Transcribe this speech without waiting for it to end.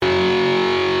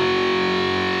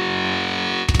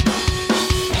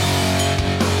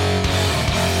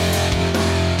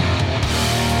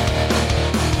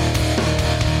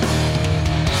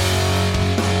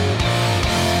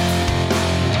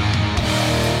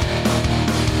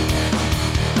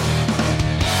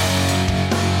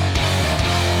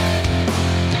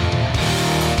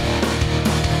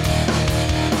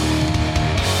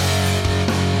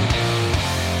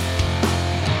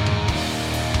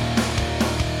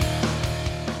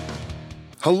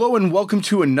Hello and welcome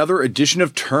to another edition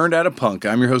of Turned Out a Punk.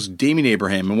 I'm your host, Damian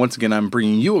Abraham, and once again I'm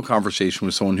bringing you a conversation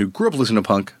with someone who grew up listening to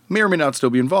punk, may or may not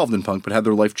still be involved in punk, but had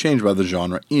their life changed by the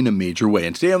genre in a major way.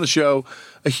 And today on the show,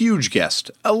 a huge guest,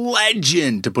 a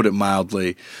legend, to put it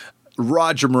mildly,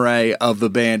 Roger Miret of the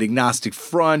band Agnostic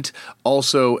Front,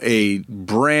 also a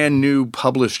brand new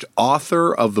published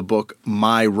author of the book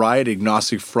My Riot,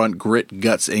 Agnostic Front, Grit,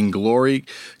 Guts, and Glory,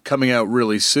 coming out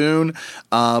really soon.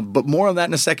 But more on that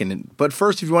in a second. But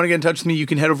first, if you want to get in touch with me, you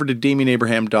can head over to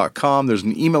DamianAbraham.com. There's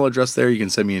an email address there. You can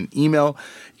send me an email.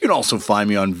 You can also find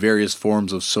me on various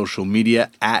forms of social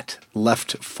media at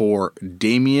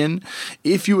Left4Damian.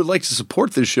 If you would like to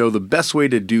support this show, the best way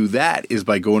to do that is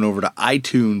by going over to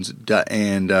iTunes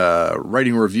and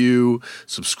writing a review,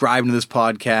 subscribing to this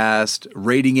podcast,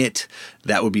 rating it.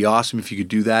 That would be awesome if you could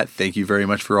do that. Thank you very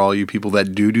much for all you people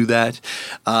that do that.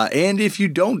 And if you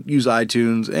don't use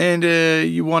iTunes and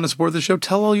you want to support the show,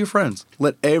 tell all your friends.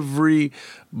 Let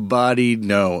everybody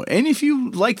know. And if you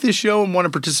like this show and want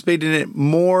to participate in it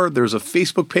more, there's a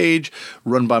Facebook page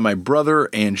run by my brother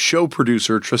and show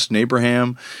producer, Tristan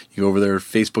Abraham. You go over there at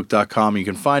facebook.com, you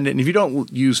can find it. And if you don't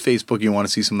use Facebook and you want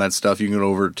to see some of that stuff, you can go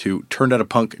over to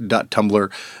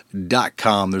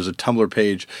turnedoutapunk.tumblr.com. There's a Tumblr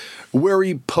page where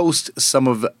we post some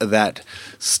of that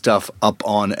stuff up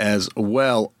on as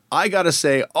well. I gotta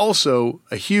say also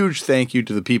a huge thank you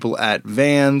to the people at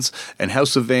Vans and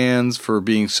House of Vans for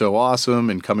being so awesome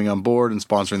and coming on board and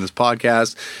sponsoring this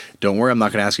podcast. Don't worry, I'm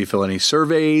not going to ask you to fill any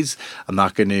surveys. I'm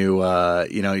not going to,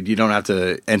 you don't have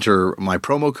to enter my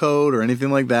promo code or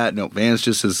anything like that. No, Vans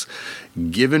just has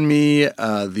given me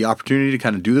the opportunity to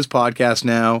kind of do this podcast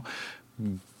now,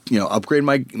 upgrade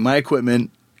my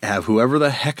equipment, have whoever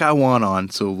the heck I want on.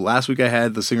 So last week I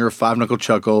had the singer of Five Knuckle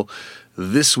Chuckle.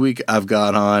 This week I've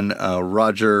got on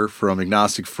Roger from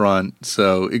Agnostic Front.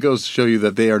 So it goes to show you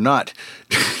that they are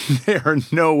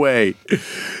no way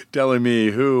telling me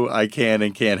who I can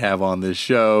and can't have on this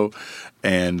show.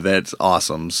 And that's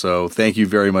awesome. So thank you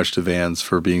very much to Vans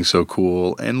for being so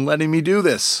cool and letting me do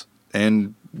this.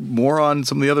 And more on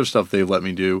some of the other stuff they've let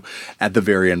me do at the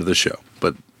very end of the show.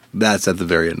 But that's at the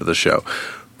very end of the show.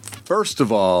 First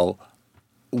of all,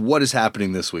 what is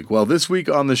happening this week? Well, this week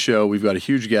on the show, we've got a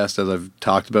huge guest, as I've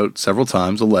talked about several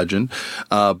times, a legend.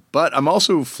 But I'm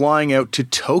also flying out to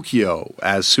Tokyo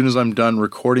as soon as I'm done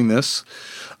recording this.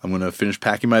 I'm going to finish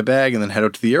packing my bag and then head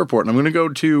out to the airport. And I'm going to go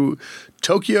to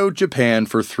Tokyo, Japan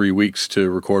for 3 weeks to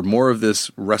record more of this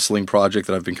wrestling project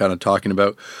that I've been kind of talking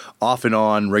about off and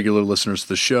on. Regular listeners to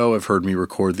the show have heard me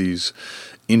record these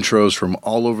intros from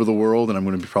all over the world, and I'm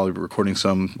going to be probably recording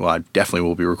some, well, I definitely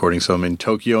will be recording some in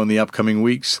Tokyo in the upcoming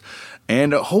weeks,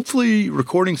 and hopefully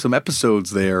recording some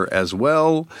episodes there as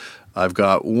well. I've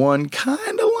got one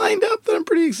kind of lined up that I'm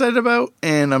pretty excited about,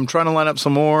 and I'm trying to line up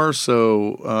some more,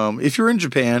 so if you're in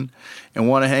Japan and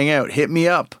want to hang out, hit me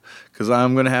up, because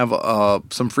I'm going to have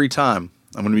some free time.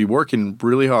 I'm going to be working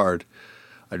really hard.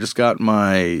 I just got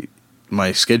my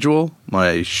schedule,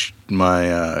 my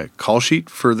call sheet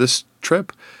for this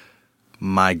trip.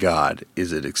 My God,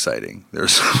 is it exciting.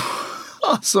 There's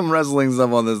awesome wrestling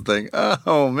stuff on this thing.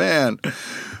 Oh, man.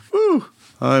 Woo.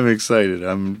 I'm excited.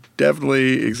 I'm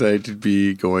definitely excited to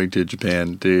be going to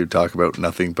Japan to talk about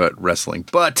nothing but wrestling.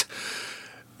 But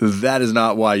that is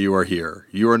not why you are here.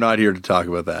 You are not here to talk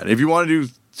about that. If you want to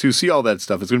see all that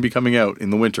stuff, it's going to be coming out in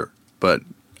the winter. But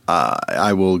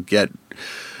I will get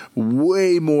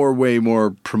way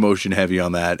more promotion heavy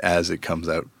on that as it comes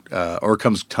out. Or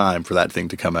comes time for that thing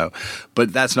to come out.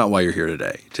 But that's not why you're here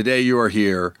today. Today you are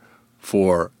here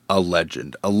for a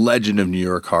legend of New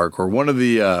York hardcore. One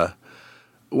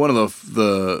of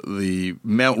the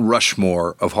Mount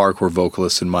Rushmore of hardcore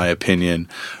vocalists, in my opinion,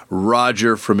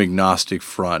 Roger from Agnostic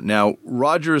Front. Now,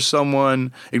 Roger is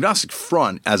someone, Agnostic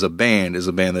Front as a band is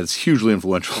a band that's hugely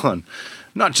influential on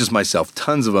not just myself,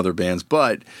 tons of other bands,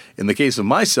 but in the case of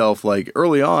myself, like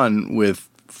early on with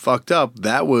Fucked Up,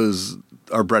 that was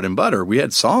our bread and butter. We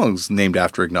had songs named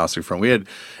after Agnostic Front. We had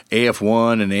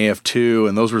AF1 and AF2,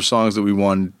 and those were songs that we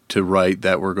wanted to write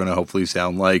that were going to hopefully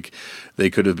sound like they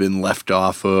could have been left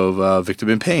off of Victim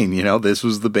in Pain. This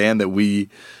was the band that we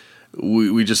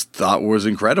just thought was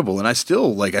incredible. And I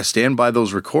still, I stand by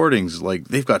those recordings.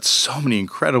 They've got so many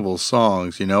incredible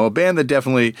songs, a band that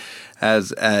definitely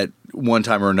has at one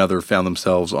time or another found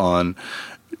themselves on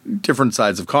different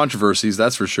sides of controversies,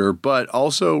 that's for sure. But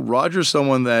also, Roger's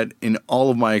someone that, in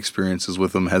all of my experiences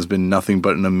with him, has been nothing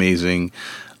but an amazing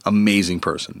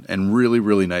person and really,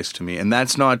 really nice to me. And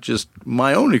that's not just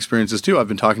my own experiences, too. I've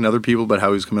been talking to other people about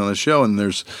how he's coming on the show, and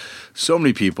there's so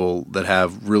many people that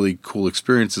have really cool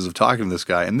experiences of talking to this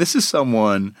guy. And this is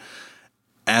someone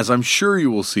as I'm sure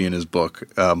you will see in his book,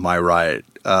 My Riot,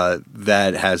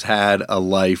 that has had a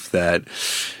life that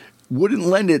wouldn't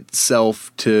lend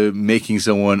itself to making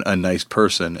someone a nice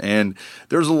person. And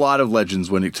there's a lot of legends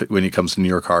when it comes to New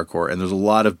York hardcore, and there's a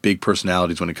lot of big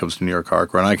personalities when it comes to New York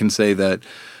hardcore. And I can say that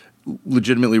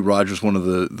legitimately Roger's one of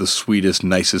the sweetest,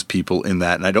 nicest people in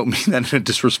that. And I don't mean that in a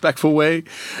disrespectful way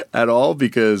at all,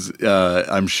 because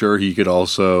I'm sure he could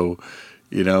also,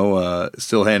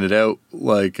 still hand it out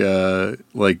like it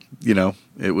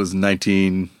was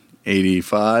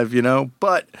 1985,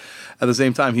 but at the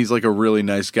same time, he's like a really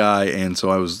nice guy. And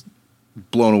so I was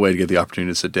blown away to get the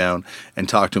opportunity to sit down and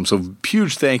talk to him. So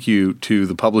huge thank you to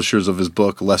the publishers of his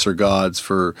book, Lesser Gods,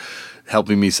 for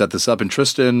helping me set this up, and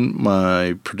Tristan,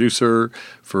 my producer,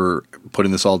 for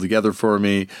putting this all together for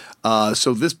me.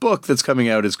 So this book that's coming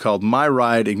out is called My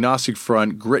Riot, Agnostic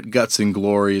Front, Grit, Guts, and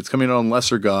Glory. It's coming out on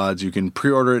Lesser Gods. You can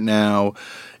pre-order it now.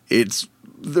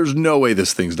 There's no way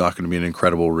this thing's not going to be an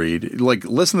incredible read. Like,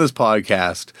 listen to this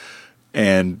podcast,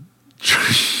 and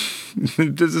this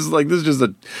is just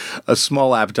a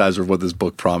small appetizer of what this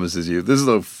book promises you. This is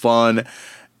a fun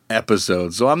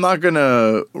episode, so I'm not going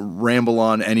to ramble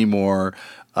on anymore.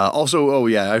 I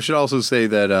should also say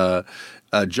that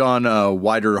John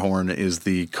Widerhorn is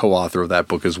the co-author of that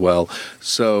book as well.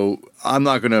 So I'm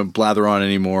not going to blather on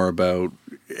anymore about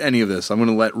any of this. I'm going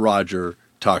to let Roger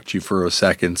talk to you for a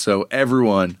second. So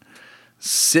everyone,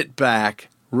 sit back,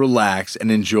 relax,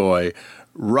 and enjoy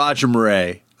Roger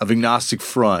Miret of Agnostic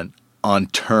Front on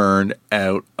Turn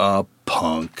Out a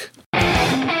Punk.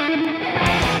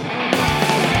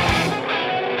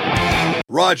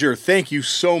 Roger, thank you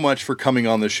so much for coming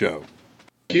on the show.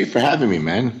 Thank you for having me,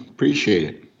 man. Appreciate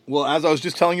it. Well, as I was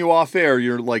just telling you off air,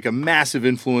 you're like a massive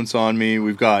influence on me.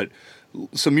 We've got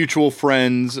some mutual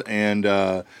friends, and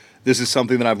this is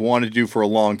something that I've wanted to do for a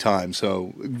long time.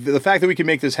 So the fact that we can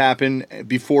make this happen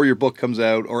before your book comes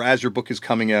out, or as your book is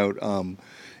coming out,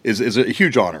 is a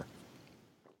huge honor.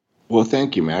 Well,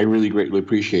 thank you, man. I really greatly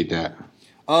appreciate that.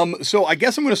 So I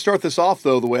guess I'm going to start this off,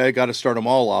 though, the way I got to start them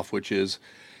all off, which is,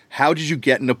 how did you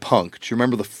get into punk? Do you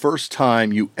remember the first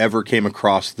time you ever came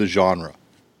across the genre?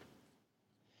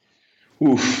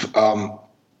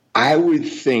 I would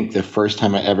think the first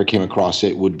time I ever came across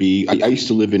it would be, I used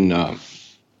to live in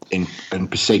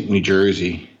Passaic, New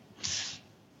Jersey,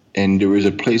 and there was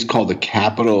a place called the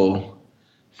Capitol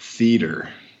Theater,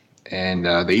 and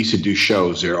they used to do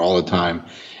shows there all the time,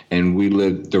 and we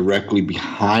lived directly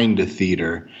behind the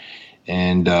theater,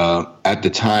 and at the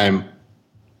time,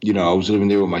 I was living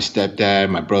there with my stepdad,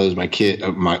 my brothers, my kid,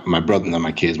 my brother, not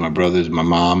my kids, my brothers, my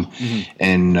mom,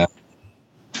 and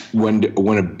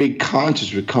when a big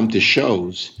concerts would come to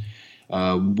shows,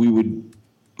 we would,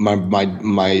 my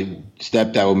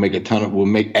stepdad would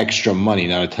make extra money,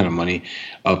 not a ton of money,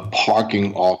 of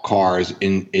parking all cars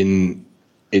in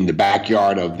the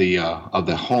backyard of the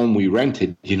home we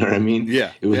rented. You know what I mean?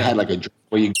 Yeah. It had like a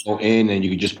driveway you go in, and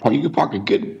you could park a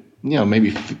good,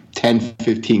 maybe 10,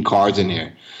 15 cars in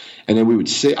there. And then we would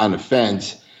sit on the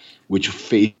fence, which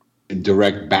faced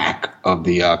direct back of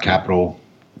the Capitol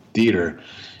Theater.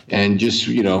 And just,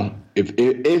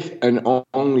 if and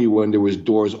only when there was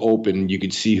doors open, you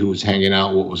could see who was hanging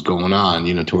out, what was going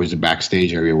on, towards the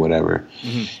backstage area or whatever.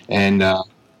 Mm-hmm. And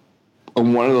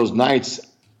on one of those nights,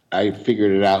 I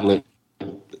figured it out a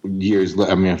few years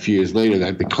later,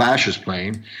 that the Clash was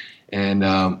playing. And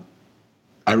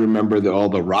I remember all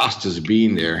the Rastas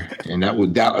being there, and that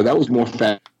was more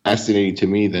fascinating to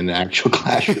me than the actual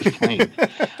Clash was playing.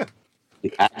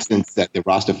 The accents that the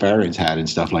Rastafarians had and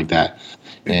stuff like that,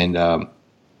 and I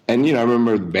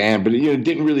remember the band, but it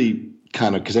didn't really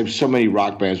kind of, because there were so many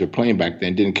rock bands were playing back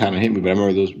then, didn't kind of hit me. But I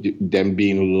remember them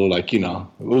being a little like, it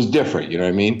was different. You know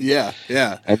what I mean? Yeah,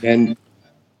 yeah. And then,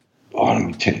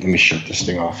 let me shut this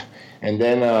thing off. And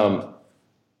then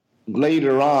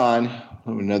later on,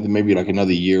 maybe like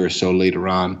another year or so later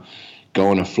on,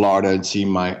 going to Florida and seeing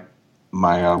my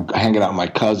hanging out with my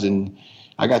cousin,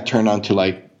 I got turned on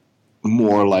to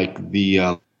more like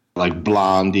the like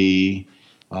Blondie.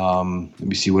 Let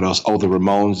me see what else. Oh, the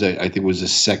Ramones. I think was the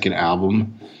second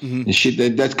album. Mm-hmm. And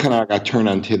shit. That's kind of, I got turned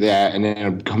on to that. And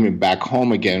then coming back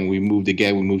home again, we moved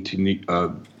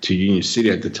to Union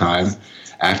City at the time.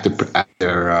 After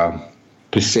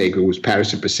Passaic, it was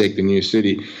Patterson, Passaic, then Union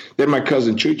City. Then my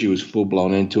cousin Chuchi was full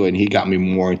blown into it, and he got me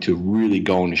more into really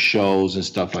going to shows and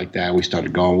stuff like that. We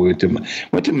started going. We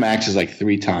went to Max's like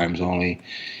 3 times only.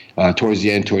 Towards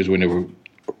the end, towards when they were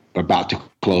about to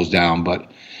close down,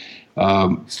 but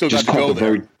still got to go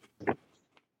there.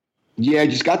 Yeah, I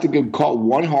just got to call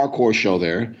one hardcore show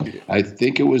there. I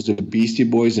think it was the Beastie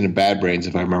Boys and the Bad Brains,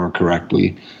 if I remember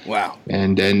correctly. Wow.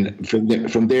 And then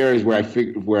from there is where I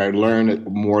learned that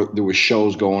more. There were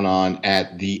shows going on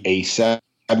at the A7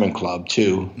 Club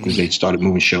too, because they started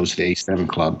moving shows to the A7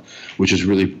 Club, which is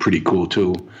really pretty cool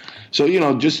too. So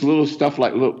just little stuff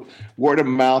like word of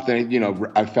mouth, and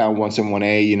I found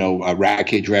 171A, Rat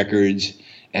Cage Records.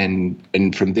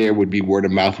 And from there would be word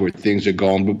of mouth where things are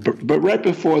going. But right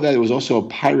before that, there was also a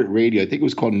pirate radio. I think it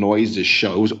was called Noise the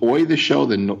Show. It was Oi the Show,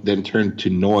 then turned to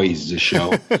Noise the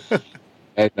Show.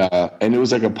 and it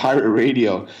was like a pirate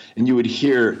radio. And you would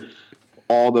hear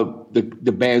all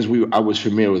the bands I was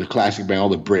familiar with, the classic band, all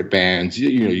the Brit bands,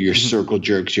 your Circle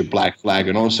Jerks, your Black Flag.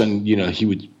 And all of a sudden, he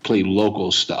would play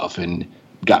local stuff and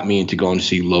got me into going to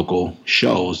see local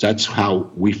shows. That's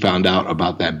how we found out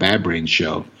about that Bad Brains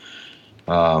show.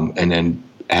 And then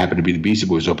it happened to be the Beastie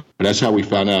Boys open. But that's how we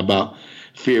found out about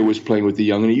Fear was playing with the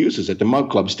Young and the Useless at the Mug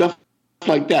Club. Stuff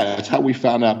like that. That's how we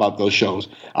found out about those shows.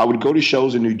 I would go to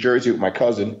shows in New Jersey with my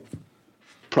cousin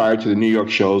prior to the New York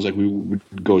shows. Like we would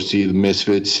go see the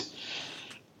Misfits.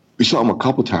 We saw them a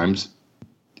couple times.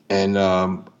 And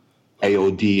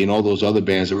AOD and all those other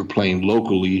bands that were playing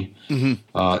locally in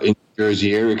the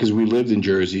Jersey area, because we lived in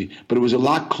Jersey. But it was a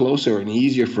lot closer and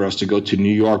easier for us to go to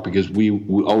New York, because we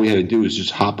all we had to do was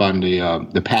just hop on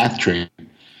the PATH train,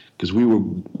 because we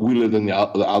lived on the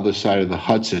other side of the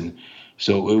Hudson.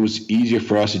 So it was easier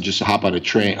for us to just hop on a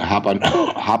train, hop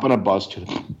on a bus to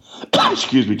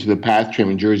the PATH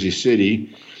train in Jersey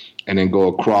City, and then go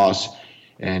across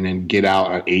and then get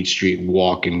out on 8th Street and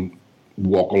walk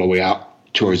all the way out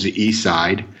towards the east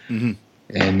side,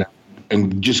 and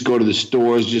just go to the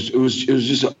stores.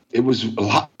 It was a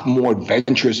lot more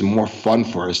adventurous and more fun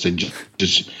for us than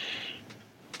just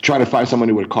trying to find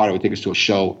somebody with a car that would take us to a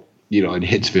show, in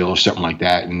Hitville or something like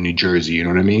that in New Jersey. You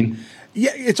know what I mean?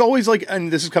 Yeah, it's always like, and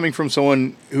this is coming from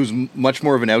someone who's much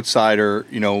more of an outsider,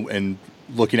 and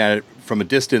looking at it from a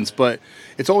distance, but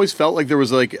it's always felt like there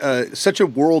was like such a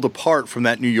world apart from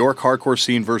that New York hardcore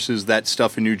scene versus that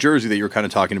stuff in New Jersey that you were kind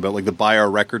of talking about, like the Buy Our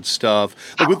Records stuff,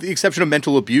 like with the exception of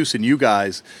Mental Abuse and you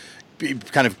guys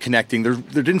kind of connecting, there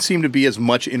didn't seem to be as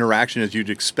much interaction as you'd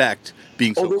expect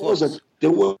being so close. I'll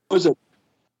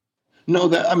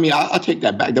take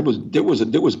that back. There was a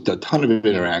ton of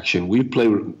interaction. We played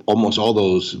with almost all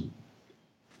those.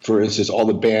 For instance, all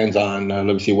the bands on, let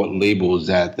me see, what label is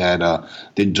that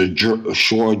did the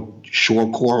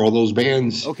Shorecore, all those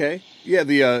bands. Okay. Yeah,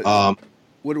 the,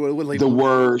 what label? The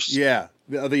Worst. Yeah,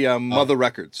 the Mother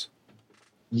Records.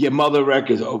 Yeah, Mother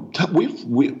Records. Oh,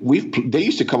 they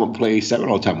used to come and play 7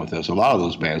 all the time with us, a lot of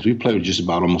those bands. We played with just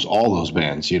about almost all those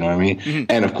bands, you know what I mean? Mm-hmm.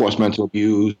 And, of course, Mental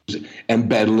Abuse and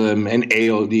Bedlam and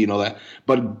AOD and all that.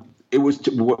 But it was...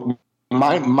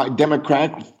 My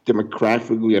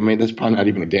demographically, I mean, that's probably not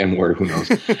even a damn word. Who knows?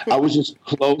 I was just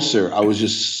closer. I was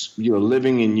just,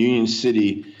 living in Union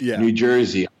City, New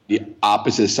Jersey, the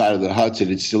opposite side of the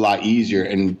Hudson. It's a lot easier.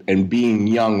 And being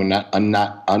young and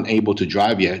not unable to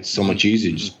drive yet, it's so much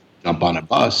easier to just jump on a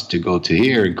bus to go to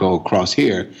here and go across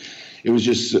here. It was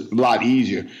just a lot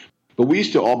easier. But we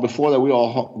used to before that, we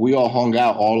all hung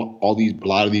out, a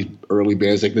lot of these early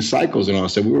bands like the Cycles and all that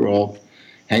stuff. We were all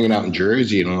hanging out in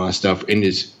Jersey and all that stuff. And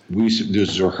there's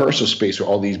a rehearsal space where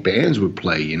all these bands would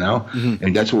play, and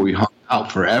that's where we hung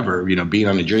out forever, being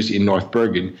on the Jersey in North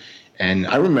Bergen. And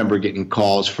I remember getting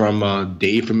calls from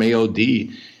Dave from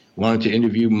AOD, wanted to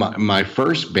interview my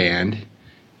first band,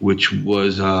 which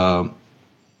was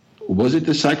it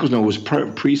the Cycles? No, it was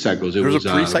pre-Cycles. It was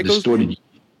pre-Cycles? Distorted Youth.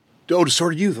 Oh,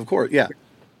 Distorted Youth, of course, yeah.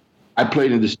 I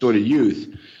played in Distorted Youth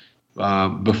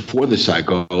before the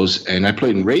Psychos, and I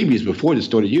played in Raybeez before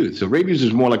Distorted Youth. So Raybeez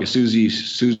was more like a Susie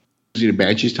the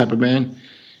Banshees type of band,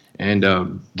 and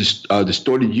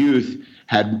Distorted Youth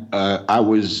had I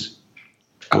was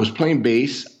playing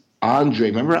bass. Andre,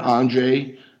 remember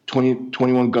Andre?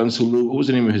 21 Gun Salute. What was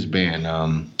the name of his band?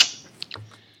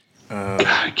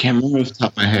 I can't remember off the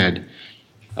top of my head.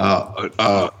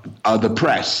 The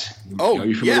Press. Oh, are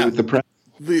you familiar with the Press?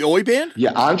 The Oi band?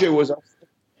 Yeah, Andre was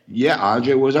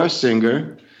our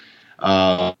singer.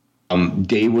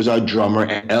 Dave was our drummer,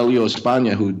 and Elio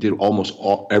Espana, who did almost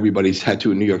everybody's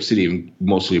tattoo in New York City, and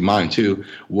mostly mine too,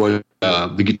 was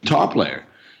the guitar player.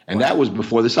 And that was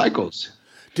before the Cycles.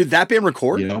 Did that band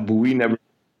record? But we never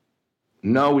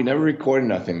recorded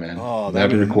nothing, man. Oh,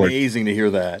 that would be amazing to hear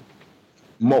that.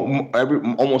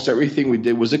 Almost everything we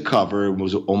did was a cover. It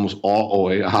was almost all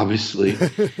Oi, obviously.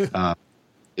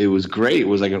 It was great. It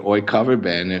was like an Oi cover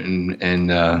band,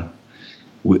 and I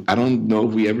don't know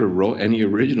if we ever wrote any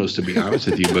originals, to be honest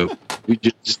with you, but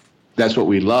that's what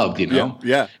we loved,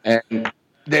 Yeah. And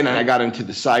then I got into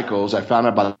the cycles. I found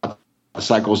out about the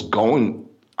cycles going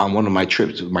on one of my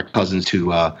trips with my cousins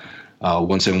to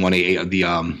 17188 the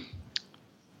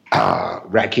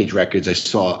Rat Cage Records. I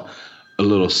saw a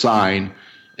little sign,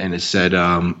 and it said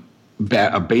a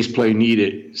bass player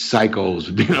needed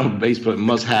cycles. Bass player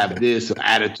must have this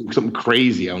attitude, something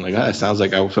crazy. I'm like, that sounds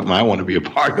like something I want to be a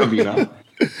part of,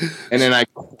 And then I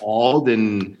called,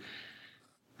 and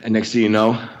next thing you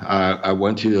know, I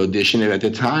went to the audition. And at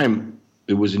the time,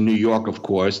 it was in New York, of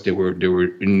course. They were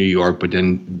in New York, but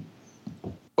then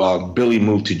Billy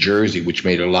moved to Jersey, which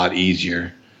made it a lot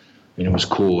easier, and it was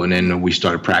cool. And then we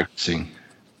started practicing.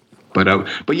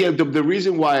 But yeah, the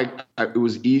reason why it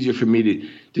was easier for me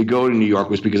to go to New York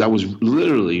was because I was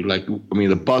literally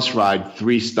the bus ride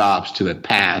 3 stops to the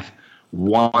Path,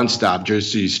 1 stop,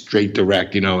 Jersey straight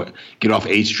direct. Get off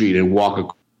 8th Street and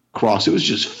walk across. It was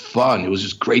just fun. It was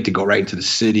just great to go right into the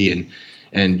city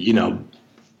and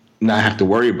not have to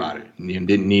worry about it.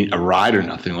 Didn't need a ride or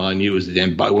nothing. All I needed was the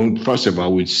damn bus. First of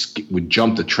all, we'd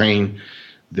jump the train,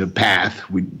 the Path.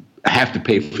 We'd have to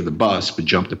pay for the bus, but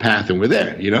jump the Path, and we're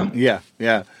there. Yeah.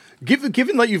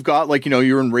 Given that you've got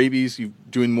you're in Raybeez, you're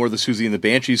doing more of the Susie and the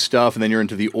Banshees stuff, and then you're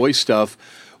into the Oi stuff.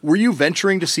 Were you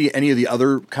venturing to see any of the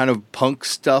other kind of punk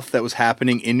stuff that was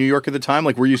happening in New York at the time?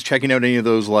 Were you checking out any of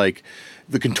those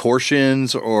the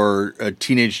Contortions or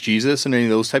Teenage Jesus and any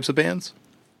of those types of bands?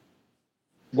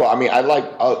 Well,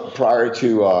 I prior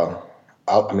to I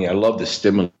love the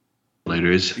Stimulators.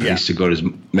 Yeah. I used to go to as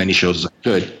many shows as I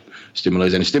could.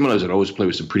 Stimulators, and the Stimulators would always play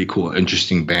with some pretty cool,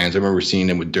 interesting bands. I remember seeing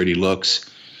them with Dirty Looks,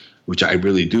 which I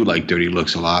really do like Dirty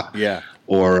Looks a lot. Yeah.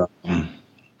 Or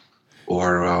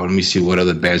let me see what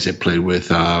other bands they played with.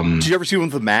 Did you ever see one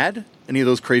with the Mad? Any of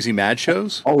those crazy Mad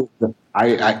shows? Oh,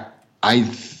 I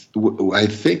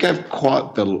think I've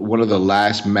caught one of the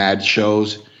last Mad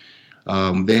shows.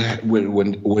 They had,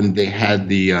 when they had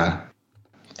the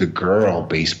girl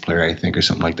bass player, I think, or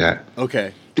something like that.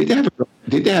 Okay. Did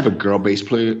they have a girl bass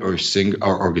player or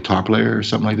or guitar player or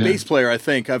something like that? Bass player, I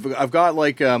think. I've got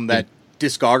that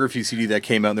discography CD that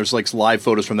came out, and there's live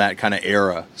photos from that kind of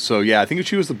era. So yeah, I think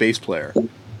she was the bass player.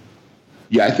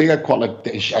 Yeah, I think I caught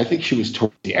I think she was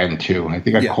towards the end too. I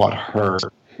think I caught her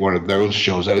one of those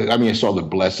shows. I saw the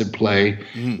Blessed play,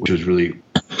 which was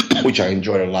which I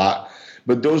enjoyed a lot.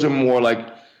 But those are more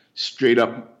straight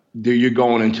up. You're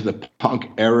going into the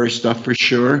punk era stuff for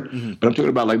sure. Mm-hmm. But I'm talking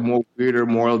about more weirder,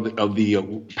 more of the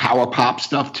power pop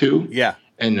stuff too. Yeah.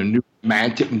 And the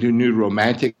new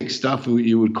romantic stuff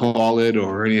you would call it,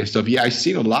 or any of stuff. Yeah, I've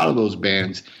seen a lot of those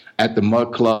bands at the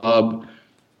Mud Club.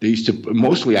 They used to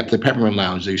mostly at the Peppermint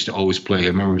Lounge. They used to always play. I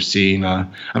remember seeing.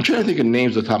 I'm trying to think of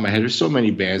names off the top of my head. There's so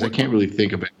many bands. I can't really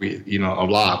think of a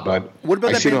lot. But what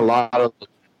about I've seen a lot of.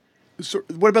 So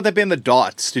what about that band, the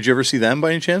Dots? Did you ever see them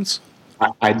by any chance?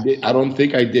 I did. I don't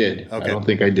think I did. Okay. I don't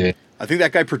think I did. I think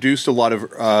that guy produced a lot of,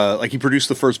 he produced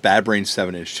the first Bad Brains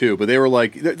 7-inch too. But they were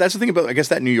that's the thing about, I guess,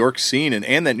 that New York scene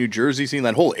and that New Jersey scene,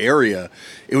 that whole area.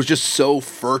 It was just so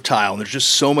fertile, and there's just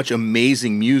so much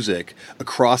amazing music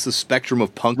across the spectrum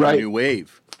of punk and new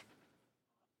wave.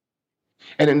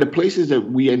 And in the places that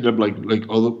we ended up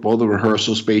all the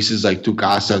rehearsal spaces like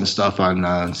Tukasa and stuff on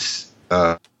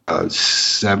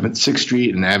 6th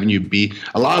Street and Avenue B,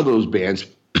 a lot of those bands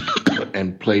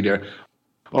and played there.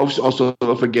 Also,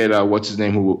 don't forget what's his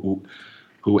name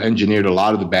who engineered a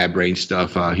lot of the Bad Brain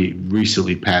stuff. He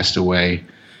recently passed away.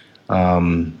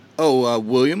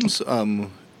 Williams.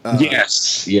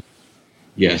 Yes. Yeah.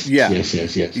 Yes. Yeah.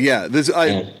 Yes. Yeah.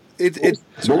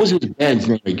 What was his band's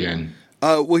name again?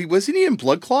 Wasn't he in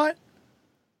Blood Clot?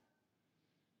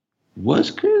 Was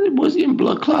he in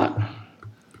Blood Clot?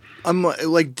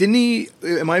 Didn't he?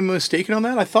 Am I mistaken on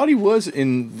that? I thought he was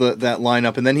in that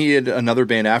lineup, and then he had another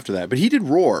band after that. But he did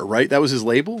Roar, right? That was his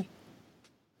label.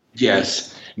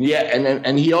 Yes, yeah,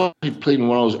 and he also played in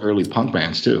one of those early punk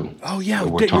bands too. Oh yeah,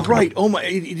 you're right. Oh my,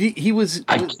 he was.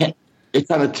 I can't. It's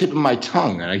on the tip of my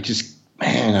tongue, and I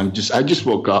just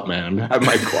woke up, man. I'm having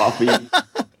my coffee.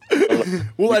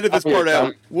 We'll edit this part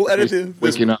out. We'll edit this.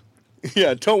 Waking up.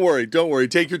 Yeah, don't worry.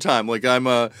 Take your time.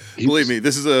 Believe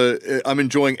me, I'm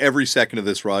enjoying every second of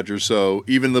this, Roger. So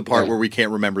even the part where we can't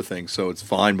remember things, so it's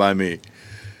fine by me.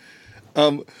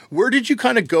 Where did you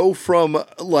kind of go from,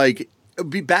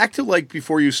 back to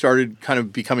before you started kind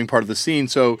of becoming part of the scene?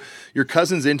 So your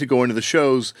cousin's into going to the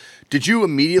shows. Did you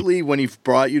immediately, when he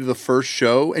brought you to the first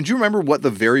show, and do you remember what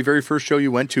the very, very first show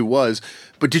you went to was,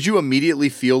 but did you immediately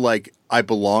feel like I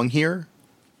belong here?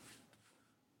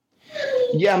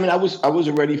 Yeah, I was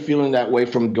already feeling that way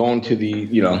from going to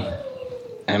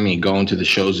going to the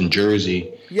shows in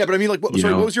Jersey. Yeah, but what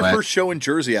was your first show in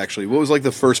Jersey, actually? What was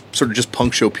the first sort of just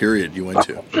punk show period you went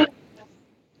to?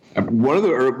 One of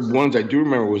the ones I do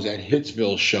remember was that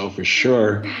Hitville show for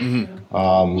sure. I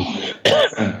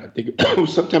think it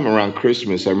was sometime around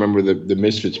Christmas. I remember the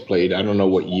Misfits played. I don't know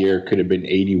what year. Could have been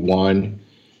 81.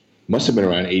 Must have been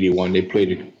around 81. They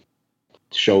played a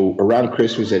show around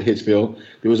Christmas at Hitville.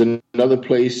 There was another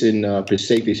place in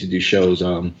Passaic they used to do shows.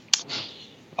 I'm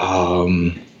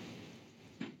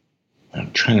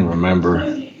trying to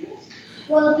remember.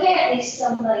 Well, apparently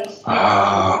somebody's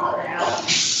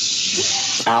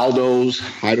Aldo's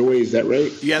Hideaway, is that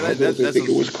right? Yeah, I think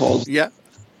it was called. Yeah,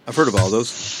 I've heard of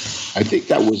Aldo's. I think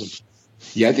that was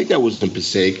in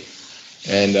Passaic,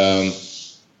 and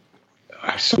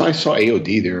I saw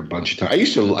AOD there a bunch of times. I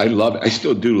still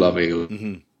do love AOD.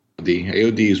 Mm-hmm.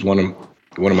 AOD is one of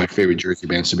my favorite Jersey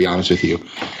bands, to be honest with you,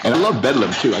 and I love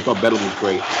Bedlam too. I thought Bedlam was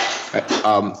great.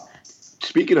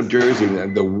 Speaking of Jersey,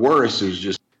 the Worst is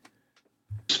just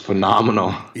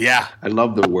phenomenal. Yeah, I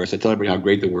love the Worst. I tell everybody how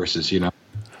great the Worst is, And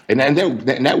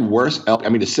that Worst LP, I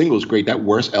mean, the single is great. That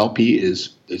Worst LP is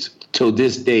till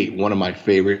this date one of my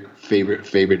favorite,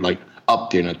 like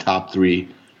up there in the top 3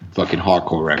 fucking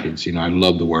hardcore records. I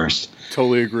love the Worst.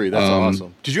 Totally agree. That's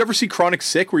awesome. Did you ever see Chronic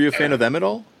Sick? Were you a fan of them at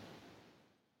all?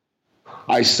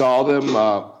 I saw them.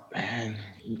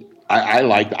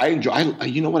 I enjoy.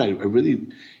 You know what? I really.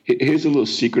 Here's a little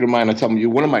secret of mine. I tell you,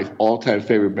 one of my all-time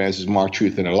favorite bands is Mark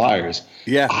Truth and the Liars.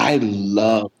 Yeah, I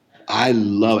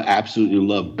absolutely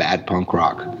love bad punk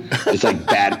rock. It's like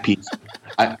bad pizza.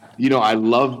 I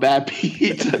love bad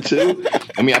pizza too.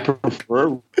 I mean, I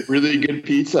prefer really good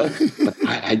pizza, but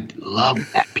I love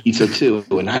bad pizza too,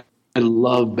 and I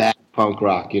love bad punk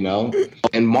rock.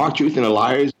 And Mark Truth and the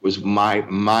Liars was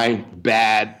my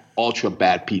bad, ultra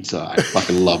bad pizza. I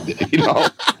fucking loved it.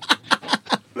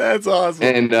 That's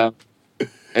awesome.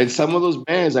 And some of those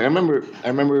bands, like I remember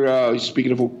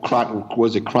speaking of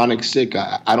Chronic Sick.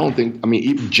 I don't think. I mean,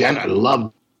 even I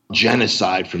love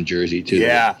Genöcide from Jersey too.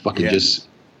 Yeah, just.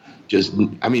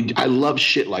 I mean, I love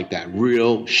shit like that,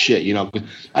 real shit.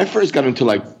 I first got into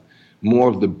like more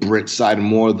of the Brit side, and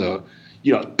more of the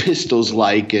Pistols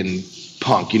like and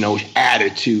punk.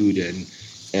 Attitude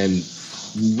and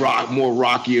rock, more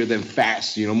rockier than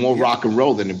fast. More rock and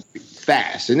roll than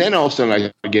fast. And then all of a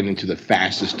sudden I get into the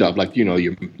faster stuff, like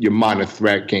your Minor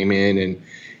Threat came in and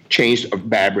changed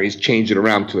Bad Brains, changed it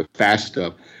around to the fast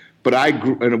stuff. But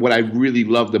and what I really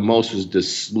loved the most was the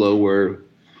slower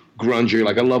grungier.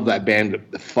 Like I love that band,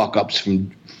 the Fuck Ups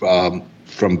from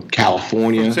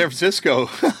California, from San Francisco.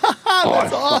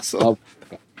 That's awesome.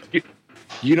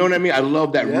 You know what I mean? I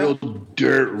love that real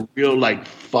dirt, real like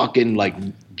fucking like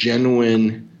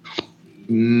genuine,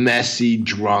 messy,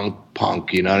 drunk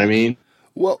punk. You know what I mean?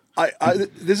 Well,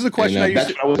 this is a question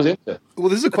that's what I was into. Well,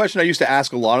 this is a question I used to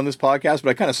ask a lot on this podcast, but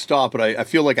I kind of stopped. But I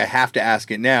feel like I have to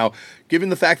ask it now, given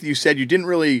the fact that you said you didn't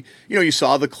really, you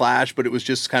saw the Clash, but it was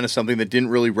just kind of something that didn't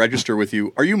really register with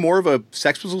you. Are you more of a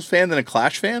Sex Pistols fan than a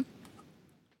Clash fan?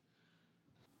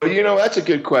 Well, that's a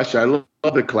good question. I love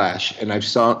the Clash, and I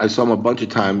saw them a bunch of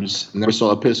times. Never saw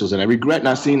the Pistols, and I regret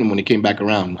not seeing them when they came back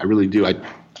around. I really do. I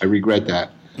regret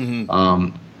that.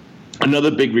 Mm-hmm.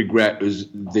 Another big regret was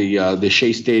the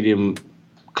Shea Stadium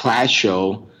Clash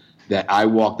show that I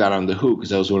walked out on the Who,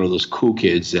 because I was one of those cool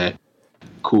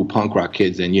punk rock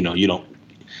kids, and you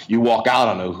walk out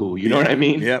on the Who. You know what I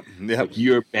mean? Yep. Like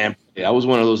you're a band. I was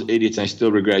one of those idiots, and I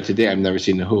still regret it today. I've never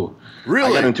seen the Who.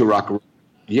 Really? I got into rock and roll.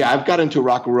 Yeah, I've got into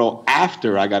rock and roll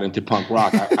after I got into punk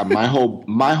rock.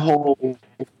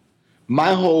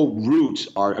 My whole roots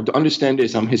are, to understand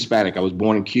this, I'm Hispanic. I was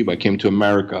born in Cuba. I came to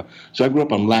America. So I grew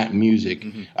up on Latin music.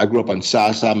 Mm-hmm. I grew up on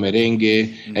salsa,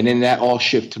 merengue, and then that all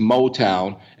shifted to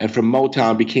Motown. And from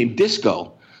Motown became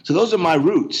disco. So those are my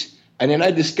roots. And then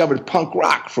I discovered punk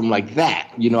rock from like that.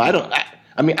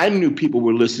 I knew people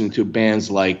were listening to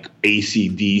bands like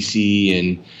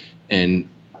AC/DC and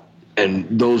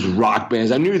those rock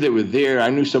bands. I knew they were there. I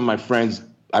knew some of my friends.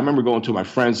 I remember going to my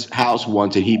friend's house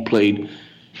once, and he played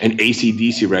an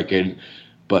AC/DC record.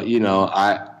 But,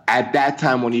 at that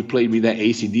time when he played me that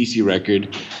AC/DC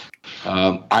record,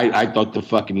 I thought the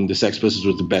Sex Pistols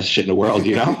was the best shit in the world,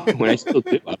 when I still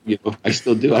do. I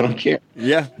still do. I don't care.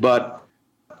 Yeah. But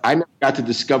I never got to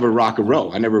discover rock and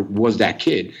roll. I never was that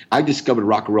kid. I discovered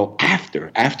rock and roll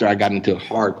after I got into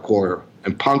hardcore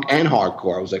and punk and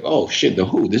hardcore. I was like, oh shit, the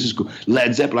Who, this is cool.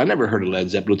 Led Zeppelin, I never heard of Led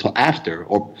Zeppelin until after,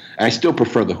 and I still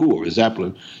prefer the Who over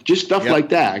Zeppelin. Just stuff like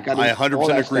that. I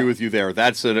 100% agree with you there.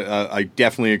 That's I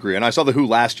definitely agree. And I saw the Who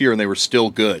last year, and they were still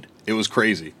good. It was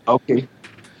crazy. Okay.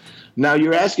 Now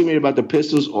you're asking me about the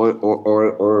Pistols or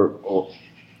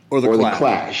the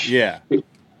Clash. Yeah. Right.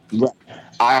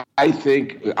 I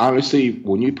think honestly,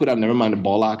 when you put out Nevermind the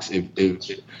Bollocks,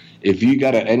 if you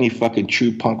got any fucking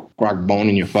true punk rock bone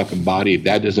in your fucking body, if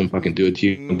that doesn't fucking do it to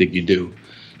you, I don't think you do.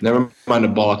 Nevermind the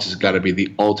Bollocks has got to be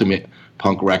the ultimate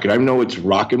punk record. I know it's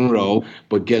rock and roll,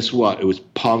 but guess what? It was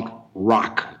punk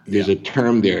rock. There's a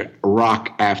term there,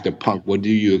 rock after punk. What do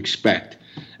you expect?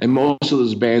 And most of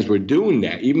those bands were doing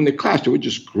that. Even the Clash, they were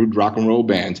just good rock and roll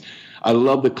bands. I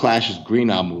love the Clash's Green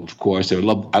album, of course. I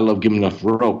love Give 'Em Enough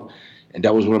Rope. And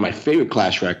that was one of my favorite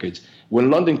Clash records. When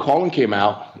London Calling came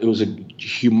out, it was a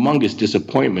humongous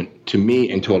disappointment to me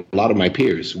and to a lot of my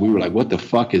peers. We were like, what the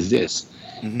fuck is this?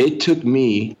 Mm-hmm. It took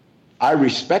me, I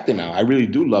respect it now. I really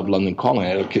do love London Calling.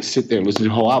 I could sit there and listen to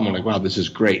the whole album. I'm like, wow, this is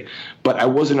great. But I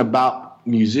wasn't about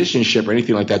musicianship or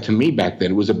anything like that to me back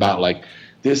then. It was about like,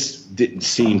 this didn't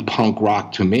seem punk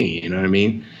rock to me. You know what I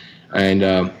mean? And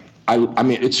I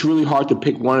mean, it's really hard to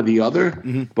pick one or the other.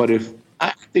 Mm-hmm. But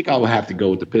I think I would have to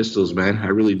go with the Pistols, man. I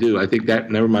really do. I think that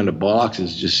Nevermind the Bollocks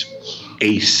is just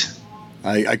ace.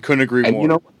 I couldn't agree more. You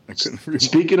know,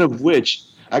 speaking of which,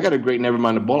 I got a great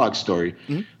Nevermind the Bollocks story.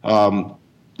 Mm-hmm.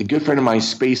 A good friend of mine,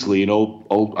 Spacely, an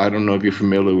old. I don't know if you're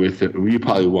familiar with it. You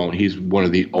probably won't. He's one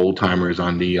of the old timers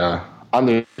on the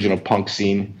original punk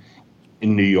scene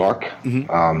in New York.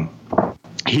 Mm-hmm.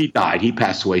 He died. He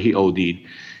passed away. He OD'd.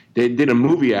 They did a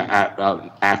movie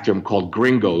after him called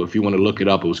Gringo. If you want to look it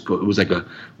up, it was like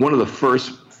one of the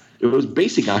first. It was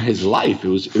based on his life.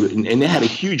 And they had a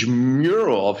huge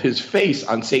mural of his face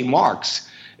on St. Mark's,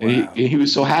 and wow. he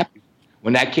was so happy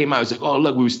when that came out. I was like, oh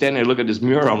look, we were standing there looking at this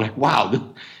mural. I'm like, wow,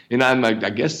 and I'm like, I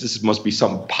guess this must be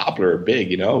something popular or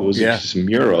big, you know? It was just a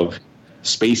mural of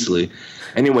Spacely.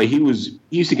 Anyway, he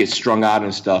used to get strung out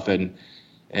and stuff, and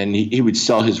he would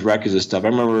sell his records and stuff. I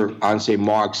remember on St.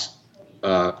 Mark's.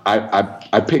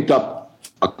 I picked up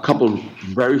a couple of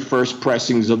very first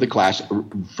pressings of the Clash,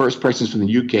 first pressings from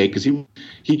the UK, because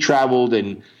he traveled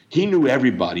and he knew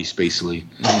everybody, basically.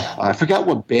 I forgot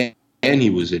what band he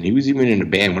was in. He was even in a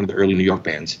band, one of the early New York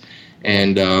bands.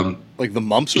 And like the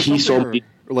Mumps or something?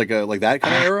 Or like that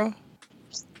kind of era?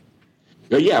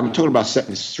 Yeah, I'm talking about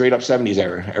straight up 70s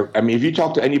era. I mean, if you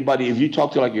talk to anybody, if you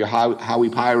talk to like your Howie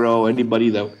Pyro,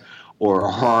 anybody or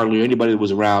Harley, anybody that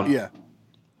was around. Yeah.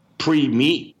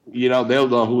 Pre-meet, you know, they'll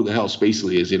know who the hell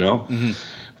Spacely is, you know. Mm-hmm.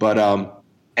 But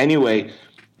anyway,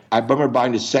 I remember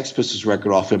buying the Sex Pistols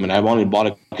record off him, and I only bought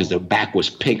it because the back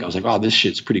was pink. I was like, oh, this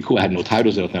shit's pretty cool. I had no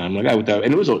titles at the time. I'm like,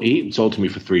 and he sold to me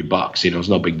for $3. You know, it was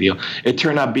no big deal. It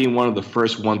turned out being one of the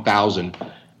first 1,000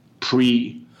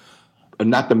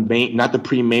 not the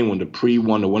pre-main one, the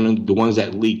pre-one, the ones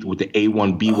that leaked with the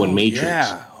A1, B1 matrix.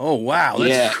 Yeah. Oh, wow.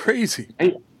 That's crazy.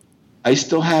 I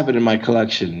still have it in my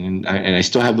collection, and I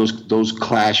still have those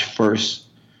Clash first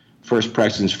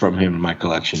pressings from him in my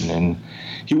collection. And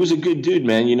he was a good dude,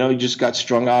 man. You know, he just got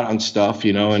strung out on stuff,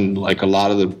 you know, and like a lot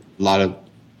of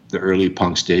the early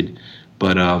punks did.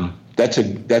 But that's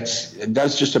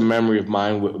just a memory of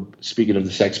mine. Speaking of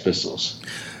the Sex Pistols,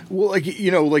 well, like,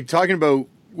 you know, like talking about.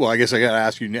 Well, I guess I got to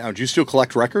ask you now. Do you still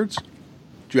collect records?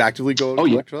 Do you actively go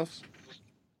collect stuff?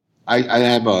 I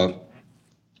have a.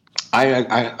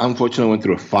 I unfortunately went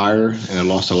through a fire and I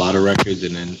lost a lot of records,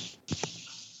 and then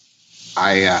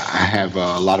I have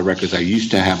a lot of records I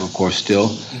used to have, of course, still.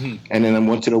 Mm-hmm. And then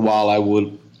once in a while I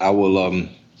will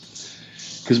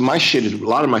because my shit is, a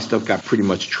lot of my stuff got pretty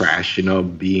much trashed, you know,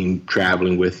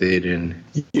 traveling with it, and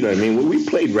you know what I mean. When we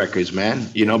played records, man,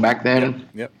 you know, back then.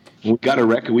 Yep. When we got a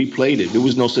record, we played it. There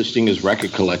was no such thing as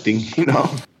record collecting, you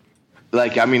know.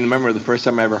 Like, I mean, remember the first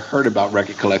time I ever heard about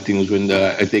record collecting was when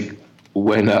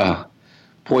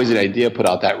Poison Idea put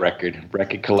out that record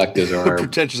Collectors are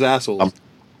Pretentious Assholes.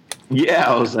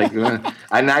 Yeah, I was like,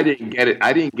 and I didn't get it.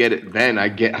 I didn't get it then.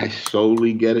 I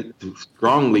slowly get it,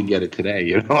 strongly get it today.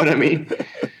 You know what I mean?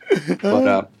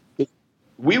 But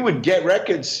we would get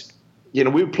records. You know,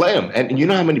 we would play them, and you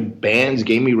know how many bands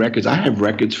gave me records? I have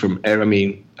records from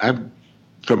every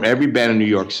band in New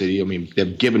York City. I mean,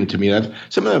 they've given it to me.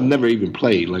 Some of them I've never even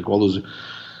played. Like a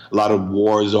lot of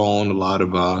Warzone, a lot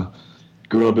of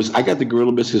Gorilla Biscuits. I got the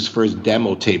Gorilla Biscuits' first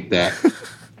demo tape that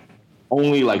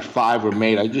only like 5 were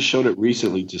made. I just showed it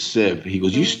recently to Civ. He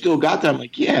goes, "You still got that?" I'm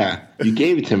like, "Yeah, you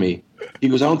gave it to me." He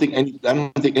goes, I don't think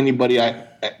anybody. I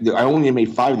only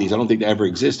made 5 of these. I don't think they ever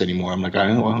exist anymore. I'm like,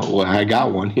 I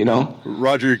got one, you know.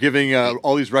 Roger, you're giving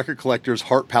all these record collectors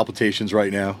heart palpitations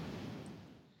right now.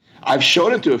 I've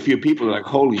shown it to a few people. They're like,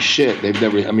 holy shit, they've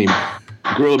never. I mean,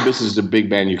 Gorilla Biscuits is a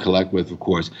big band you collect with, of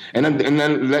course, and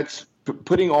then let's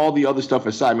putting all the other stuff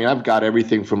aside. I mean, I've got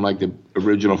everything from like the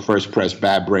original first press,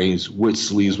 Bad Brains, with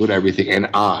sleeves, with everything, and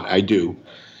on. I do.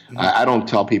 I don't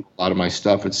tell people a lot of my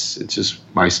stuff. It's just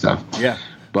my stuff. Yeah.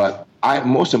 But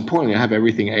most importantly, I have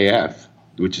everything AF,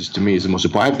 which is to me is the most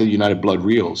important. I have the United Blood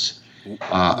reels.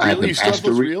 I have the You still have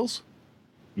those reels?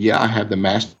 Yeah, I have the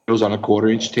master reels on a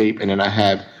 1/4-inch tape, and then I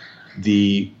have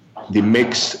the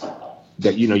mix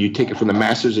that you take it from the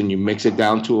masters and you mix it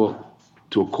down to a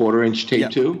 1/4-inch tape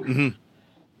too. Mm-hmm.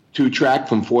 2-track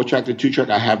from 4-track to 2-track.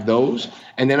 I have those,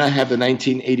 and then I have the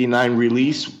 1989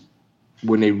 release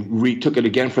when they retook it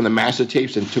again from the master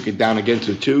tapes and took it down again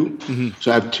to 2. Mm-hmm.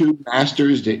 So I have 2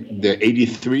 masters, the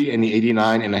 83 and the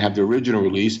 89, and I have the original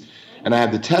release. And I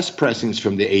have the test pressings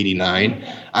from the 89.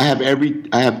 I have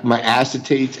my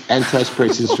acetates and test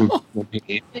pressings from Victim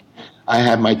Pain. I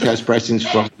have my test pressings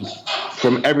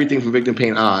from everything from Victim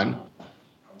Pain on.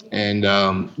 And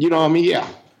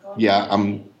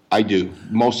I do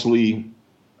mostly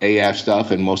AF stuff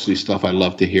and mostly stuff I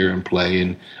love to hear and play.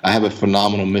 And I have a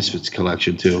phenomenal Misfits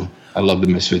collection too. I love the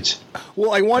Misfits.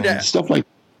 Well, I wanted to stuff like.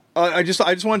 I just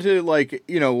wanted to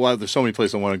well, there's so many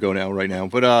places I want to go now right now.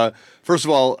 But first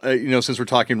of all, since we're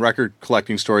talking record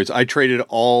collecting stories, I traded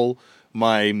all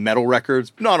my metal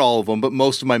records, not all of them, but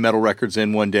most of my metal records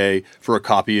in one day for a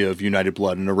copy of United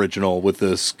Blood, an original with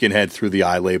the Skinhead Through the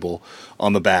Eye label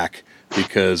on the back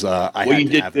because I had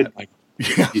to have it.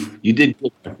 Yeah. You did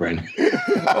good, my friend.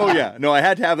 Oh, yeah. No, I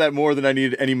had to have that more than I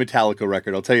needed any Metallica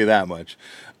record. I'll tell you that much.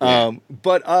 Yeah.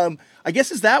 But I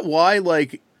guess is that why,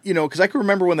 because I can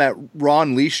remember when that Raw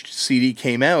Unleashed CD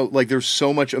came out, there's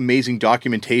so much amazing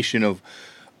documentation of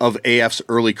AF's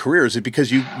early career. Is it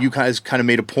because you guys kind of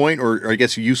made a point, or I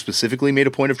guess you specifically made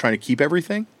a point of trying to keep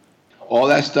everything? All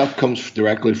that stuff comes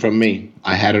directly from me.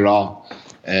 I had it all.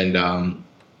 And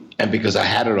because I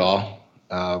had it all,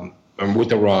 and with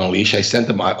the Raw Unleashed, I sent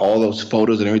them all those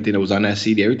photos and everything that was on that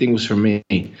CD. Everything was from me.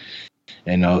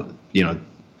 And,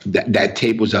 that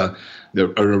tape was an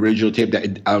original tape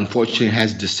that unfortunately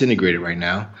has disintegrated right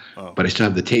now, but I still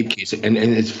have the tape case. And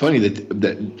it's funny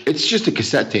that it's just a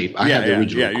cassette tape. I have the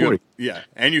original recording.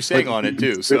 And you sang on it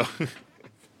too. So,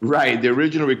 right, the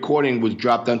original recording was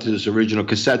dropped onto this original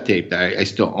cassette tape that I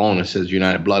still own. It says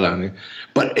United Blood on it,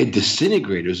 but it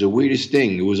disintegrated. It was the weirdest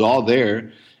thing. It was all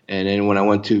there. And then when I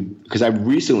went because I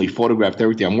recently photographed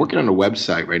everything. I'm working on a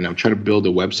website right now. I'm trying to build a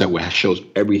website where it shows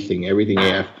everything I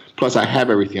have. Plus, I have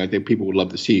everything I think people would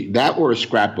love to see. That or a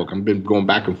scrapbook. I've been going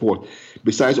back and forth.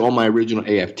 Besides all my original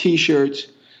AF T-shirts,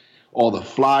 all the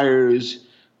flyers,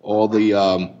 all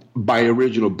the my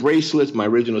original bracelets, my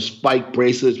original Spike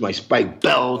bracelets, my Spike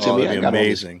belts. Oh, that'd be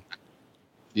amazing.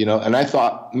 And I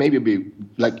thought maybe it'd be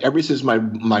ever since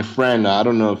my friend, I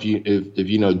don't know if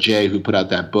you know Jay, who put out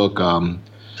that book.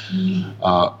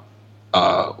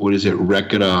 What is it?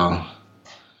 Record.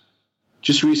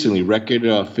 Just recently, Record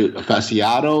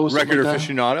Aficionado. Record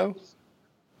Aficionado?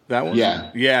 That one?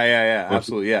 Yeah. Yeah.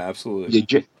 Absolutely. Yeah, absolutely.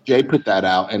 Yeah, Jay put that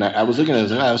out, and I was looking at it. I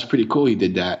was like, that was pretty cool he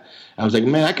did that. I was like,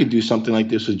 man, I could do something like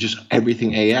this with just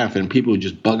everything AF, and people would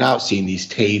just bug out seeing these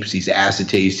tapes, these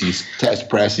acetates, these test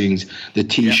pressings, the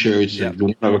T-shirts, the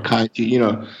one-of-a-kind,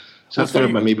 So I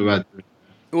thought maybe about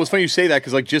It was funny you say that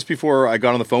because just before I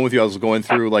got on the phone with you, I was going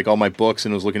through all my books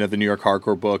and I was looking at the New York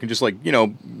Hardcore book and just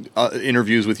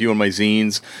interviews with you on my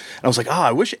zines. And I was like,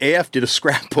 I wish AF did a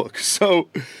scrapbook. So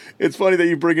it's funny that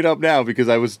you bring it up now because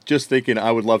I was just thinking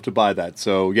I would love to buy that.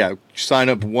 So yeah, sign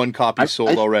up, 1 copy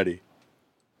sold already.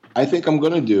 I think I'm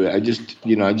gonna do it. I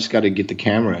just got to get the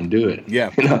camera and do it. Yeah,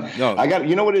 no. I got.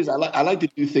 What it is? I like to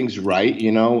do things right.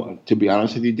 To be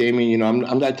honest with you, Damian.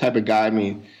 I'm that type of guy. I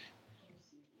mean.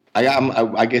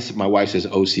 I guess my wife says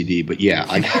OCD, but yeah,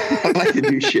 I like to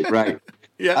do shit right.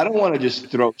 Yeah. I don't want to just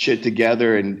throw shit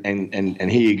together and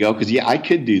here you go. Because I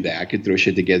could do that. I could throw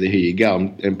shit together. Here you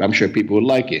go. I'm sure people would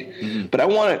like it. Mm-hmm. But I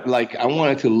want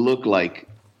it to look like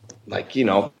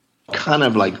kind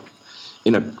of like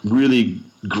in a really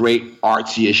great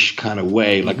artsy-ish kind of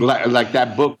way. Like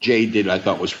that book Jay did. I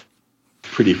thought was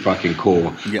pretty fucking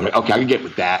cool. Yeah. I'm like, okay, I can get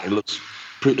with that. It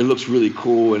looks really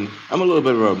cool, and I'm a little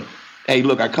bit of a. Hey,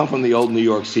 look, I come from the old New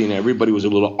York scene. Everybody was a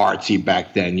little artsy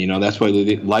back then, That's why they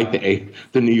didn't like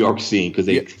the New York scene because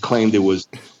they claimed it was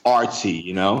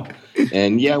artsy,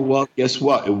 And yeah, well, guess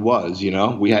what? It was,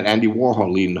 We had Andy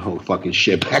Warhol leading the whole fucking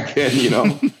shit back then,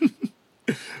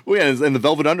 Well, yeah, and the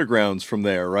Velvet Underground's from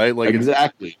there, right?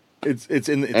 Exactly. It's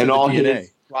in and all the DNA.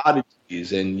 His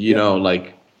prodigies, and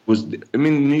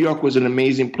New York was an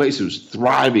amazing place. It was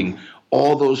thriving.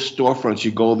 All those storefronts, you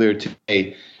go there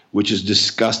today. Which is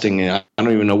disgusting, and I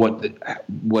don't even know what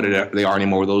they are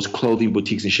anymore. Those clothing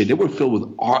boutiques and shit, they were filled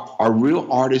with our real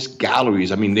artist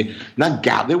galleries. I mean, they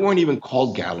weren't even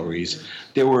called galleries.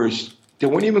 They weren't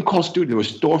even called studios. They were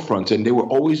storefronts, and they were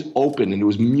always open, and there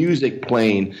was music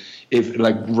playing. If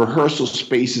rehearsal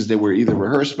spaces, they were either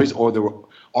rehearsal space or they were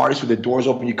artists with the doors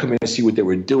open. You come in and see what they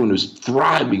were doing. It was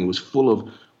thriving. It was full of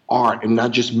art, and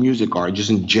not just music art, just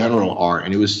in general art.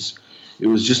 And it was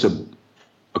just a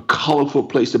colorful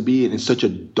place to be in such a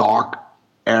dark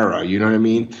era. You know what I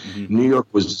mean? Mm-hmm. New York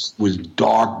was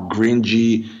dark,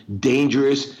 gringy,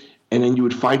 dangerous. And then you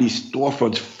would find these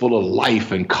storefronts full of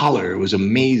life and color. It was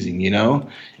amazing,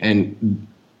 And,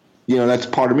 that's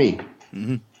part of me.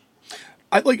 Mm-hmm.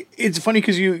 It's funny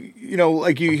because you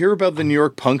hear about the New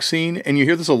York punk scene, and you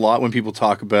hear this a lot when people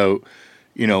talk about,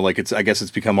 I guess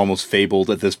it's become almost fabled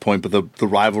at this point, but the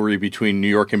rivalry between New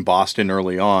York and Boston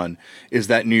early on is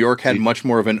that New York had much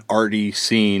more of an arty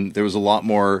scene. There was a lot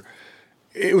more.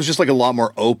 It was just like a lot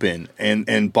more open,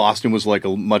 and Boston was like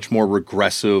a much more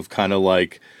regressive kind of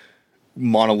like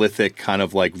monolithic kind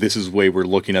of like this is the way we're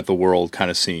looking at the world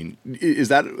kind of scene. Is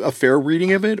that a fair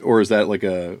reading of it, or is that like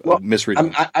a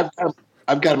misreading?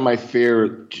 I've got my fair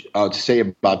to say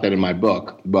about that in my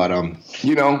book, but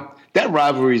that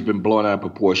rivalry has been blown out of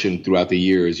proportion throughout the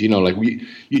years.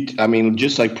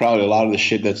 Just like probably a lot of the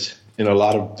shit that's in a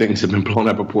lot of things have been blown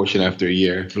out of proportion after a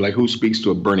year. Like who speaks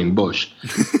to a burning bush?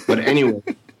 But anyway,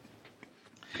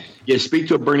 yeah, speak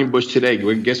to a burning bush today.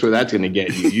 Guess where that's going to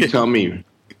get you? You tell me.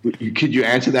 Could you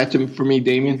answer that for me,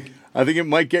 Damian? I think it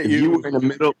might get you. If you were in the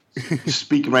middle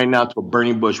speaking right now to a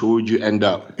burning bush, where would you end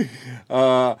up?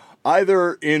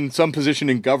 Either in some position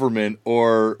in government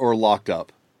or locked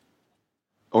up.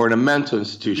 Or in a mental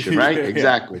institution, right? Yeah,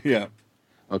 Exactly. Yeah.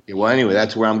 Okay, well, anyway,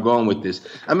 that's where I'm going with this.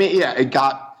 I mean, yeah, it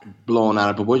got blown out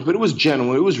of proportion, but it was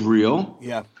genuine. It was real.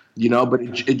 Yeah. But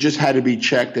it just had to be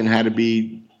checked and had to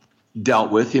be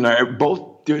dealt with.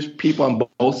 There's people on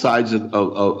both sides of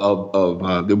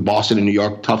the Boston and New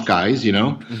York tough guys,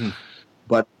 Mm-hmm.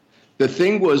 But the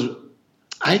thing was,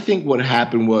 I think what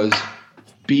happened was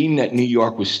being that New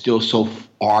York was still so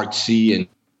artsy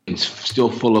and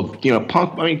still full of,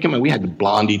 punk. I mean, come on, we had the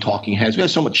Blondie, Talking Heads. We had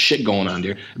so much shit going on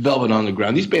there. Velvet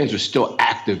Underground. These bands were still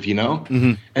active,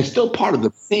 Mm-hmm. and still part of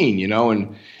the scene,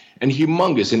 and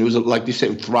humongous. And it was, like they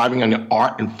said, thriving on the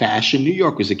art and fashion. New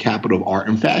York was the capital of art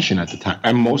and fashion at the time,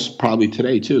 and most probably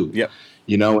today too. Yep.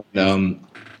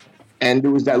 And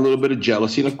there was that little bit of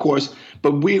jealousy, and of course,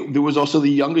 but there was also the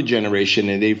younger generation,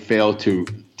 and they failed to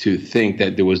think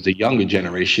that there was the younger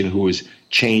generation who was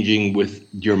changing with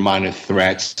your Minor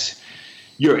Threats,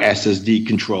 your SSD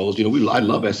Controls. I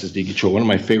love SSD Control, one of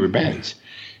my favorite bands.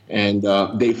 And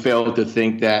they failed to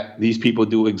think that these people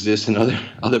do exist in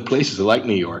other places like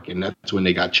New York, and that's when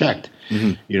they got checked.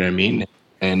 Mm-hmm. You know what I mean?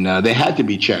 And they had to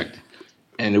be checked,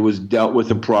 and it was dealt with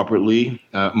appropriately.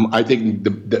 I think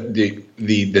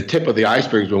the tip of the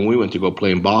iceberg is when we went to go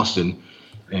play in Boston,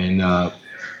 and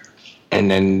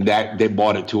then that they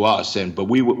bought it to us. But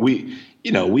we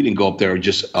didn't go up there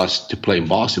just us to play in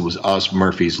Boston. It was us,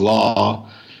 Murphy's Law.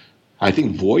 I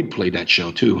think Void played that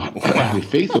show too. Wow.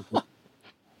 Faith.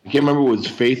 I can't remember if it was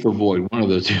Faith or Void, one of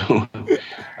the two.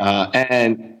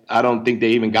 And I don't think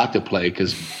they even got to play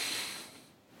because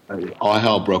all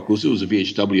hell broke loose. It was a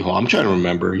VHW hall. I'm trying to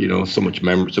remember, so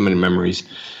many memories.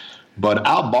 But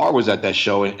Al Barr was at that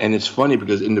show, and it's funny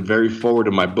because in the very forward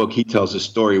of my book, he tells a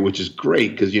story, which is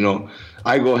great because,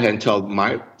 I go ahead and tell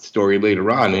my story later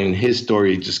on, and his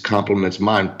story just complements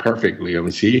mine perfectly. I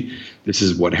mean, see, this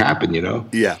is what happened,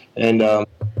 Yeah. And,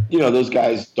 those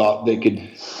guys thought they could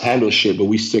handle shit, but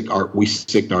we sicked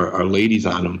our ladies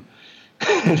on them.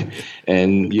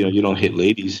 And, you don't hit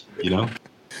ladies,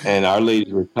 And our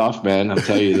ladies were tough, man. I'm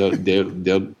telling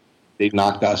you, they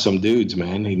knocked out some dudes,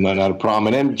 man. They knocked out a prom.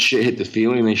 And then shit hit the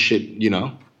feeling and shit,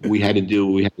 we had to do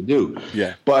what we had to do.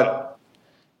 Yeah. But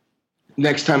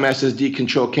next time SSD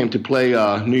Control came to play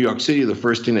New York City, the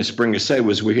first thing that Springa said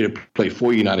was, "We're here to play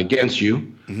for you, not against you."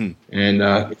 Mm-hmm. And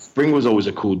Springa was always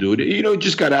a cool dude. It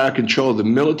just got out of control. The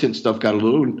militant stuff got a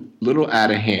little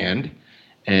out of hand.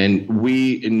 And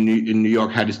we in New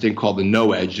York had this thing called the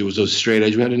no edge. There was a straight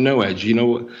edge. We had a no edge.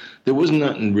 There was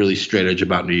nothing really straight edge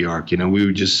about New York. We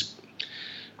were just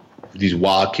these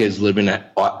wild kids living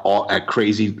at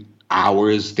crazy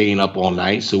hours, staying up all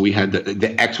night. So we had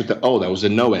the X with the O. That was a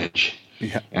no edge.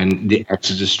 Yeah. And the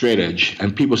X is a straight edge.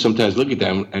 And people sometimes look at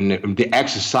them, and the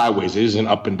X is sideways. It isn't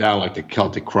up and down like the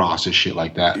Celtic cross and shit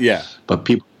like that. Yeah. But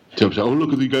people say, "Oh,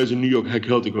 look at these guys in New York had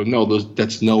Celtic cross." No,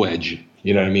 that's no edge.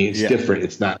 You know what I mean? It's different.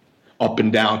 It's not up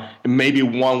and down. And maybe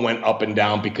one went up and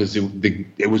down because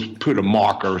it was put a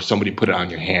marker or somebody put it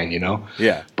on your hand,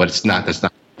 Yeah. But it's not. That's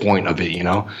not the point of it,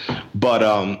 But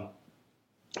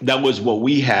that was what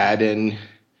we had, and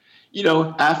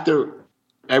after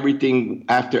everything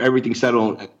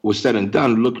was said and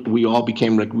done, look, we all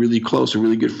became like really close and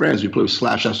really good friends. We played with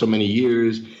Slapshot so many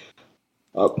years.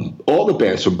 All the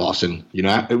bands from Boston,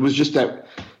 it was just that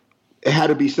it had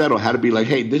to be settled. It had to be like,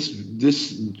 hey, this,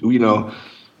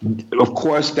 of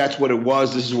course, that's what it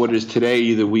was. This is what it is today.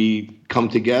 Either we come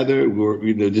together,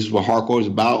 this is what hardcore is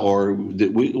about, or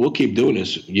we'll keep doing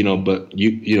this, But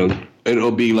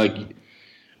it'll be like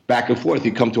back and forth.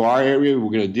 You come to our area,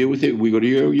 we're going to deal with it. We go to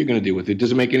you, you're going to deal with it. It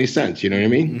doesn't make any sense. You know what I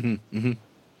mean? Mm-hmm, mm-hmm.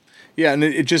 Yeah, and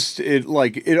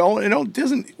it all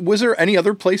doesn't. Was there any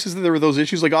other places that there were those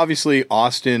issues? Like obviously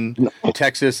Austin,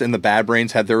 Texas, and the Bad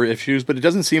Brains had their issues, but it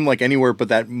doesn't seem like anywhere but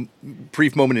that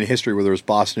brief moment in history where there was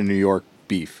Boston and New York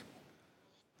beef.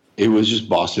 It was just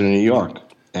Boston and New York,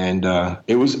 and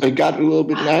it got a little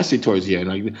bit nasty towards the end.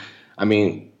 Like, I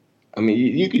mean,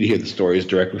 you could hear the stories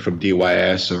directly from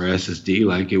DYS or SSD.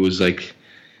 Like it was like,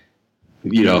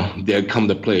 they'd come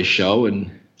to play a show and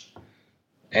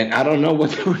I don't know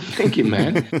what they were thinking,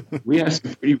 man. We had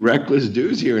some pretty reckless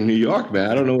dudes here in New York,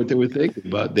 man. I don't know what they were thinking,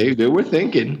 but they were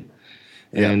thinking,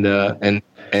 and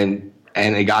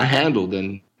it got handled,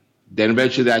 and then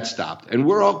eventually that stopped. And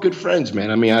we're all good friends, man.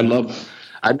 I mean,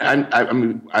 I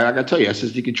gotta tell you,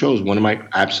 SSD Control is one of my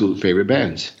absolute favorite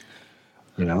bands,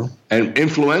 and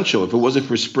influential. If it wasn't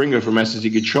for Springa from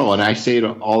SSD Control, and I say it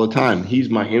all the time, he's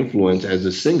my influence as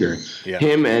a singer. Yeah.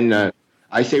 Him and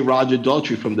I say Roger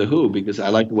Daltrey from The Who because I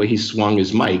like the way he swung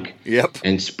his mic. Yep.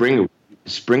 And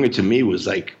Springa to me was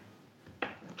like,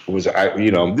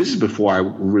 this is before I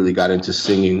really got into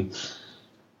singing.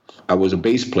 I was a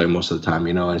bass player most of the time,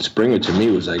 and Springa to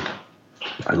me was like,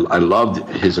 I loved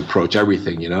his approach,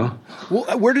 everything, Well,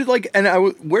 where did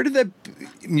that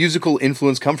musical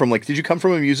influence come from? Like, did you come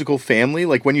from a musical family?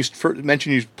 Like, when you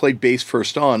mentioned you played bass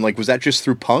first on, like, was that just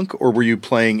through punk, or were you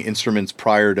playing instruments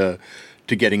prior to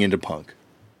getting into punk?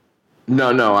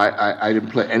 No, I didn't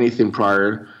play anything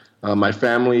prior. My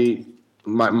family,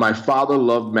 my father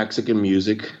loved Mexican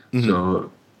music,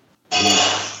 so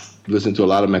he listened to a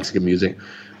lot of Mexican music.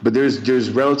 But there's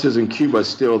relatives in Cuba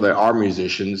still that are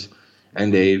musicians,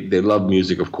 and they love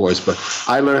music, of course. But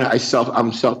I'm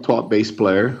self-taught bass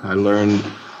player.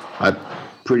 I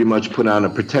pretty much put on a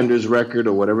Pretenders record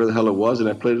or whatever the hell it was, and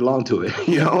I played along to it,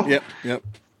 Yep.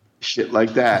 Shit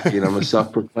like that, I'm a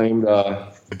self-proclaimed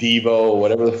Devo or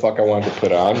whatever the fuck I wanted to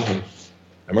put on. And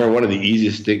I remember one of the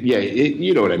easiest things. Yeah,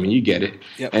 you know what I mean. You get it.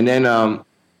 Yep. And then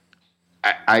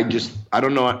I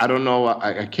don't know.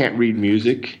 I can't read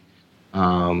music,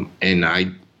 and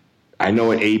I know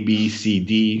an A, B, C,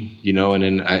 D, and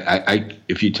then I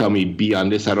if you tell me B on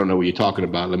this, I don't know what you're talking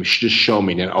about. Let me just show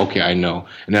me. Then okay, I know,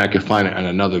 and then I can find it on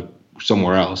another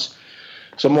somewhere else.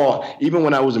 So even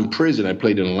when I was in prison, I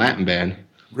played in a Latin band.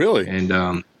 Really? And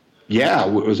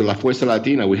it was La Fuerza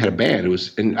Latina. We had a band.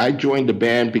 And I joined the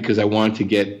band because I wanted to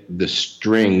get the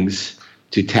strings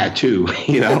to tattoo,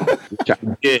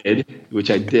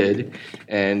 which I did,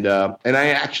 and I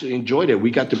actually enjoyed it. We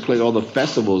got to play all the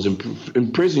festivals.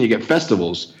 In prison, you get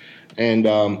festivals, and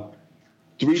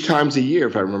 3 times a year,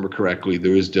 if I remember correctly,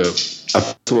 there was a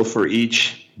festival for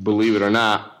each. Believe it or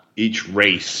not, each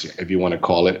race, if you want to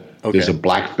call it. Okay. There's a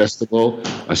black festival,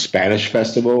 a Spanish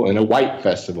festival, and a white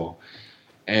festival.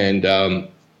 And,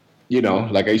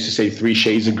 like I used to say, 3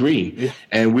 shades of green. Yeah.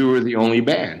 And we were the only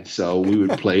band. So we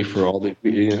would play for all the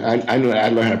I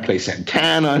learned how to play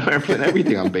Santana. I learned how to play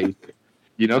everything on bass.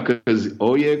 Because,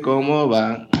 oye, como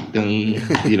va,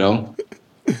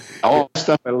 all that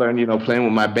stuff I learned, playing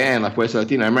with my band, La Fuerza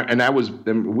Latina. I remember,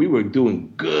 and we were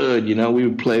doing good, we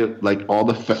would play like all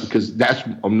because that's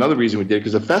another reason we did,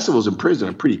 because the festivals in prison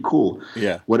are pretty cool.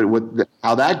 Yeah.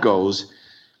 How that goes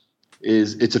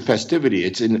is it's a festivity.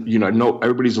 It's in,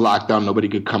 everybody's locked down, nobody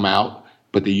could come out,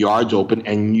 but the yard's open,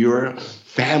 and your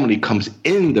family comes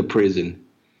in the prison,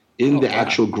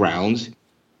 actual grounds,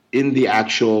 in the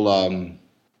actual,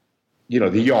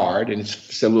 the yard, and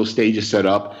it's a little stages set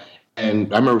up.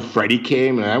 And I remember Freddie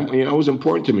came, and it was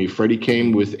important to me. Freddie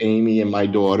came with Amy and my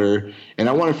daughter, and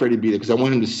I wanted Freddie to be there because I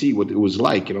wanted him to see what it was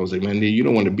like. And I was like, man, you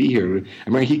don't want to be here. I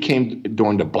remember he came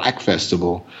during the Black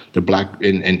Festival, and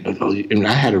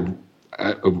I had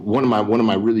one of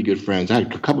my really good friends. I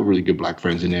had a couple of really good black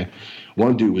friends in there.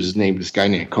 One dude was this guy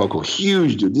named Coco,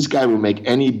 huge dude. This guy would make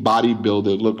any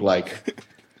bodybuilder look like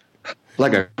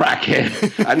a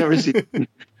crackhead. I never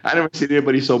seen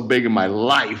anybody so big in my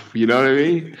life. You know what I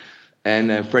mean?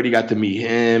 And Freddie got to meet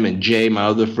him, and Jay, my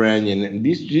other friend, and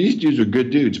these dudes were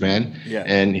good dudes, man. Yeah.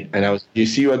 And I was, you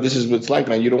see what this is? What it's like,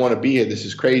 man. You don't want to be here. This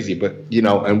is crazy, but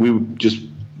and we would just,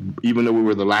 even though we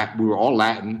were all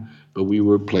Latin, but we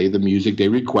would play the music they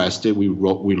requested. We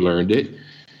learned it,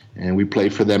 and we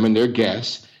played for them and their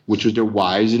guests, which was their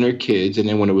wives and their kids. And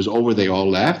then when it was over, they all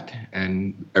left,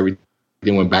 and everything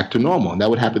went back to normal. And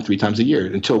that would happen 3 times a year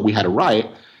until we had a riot.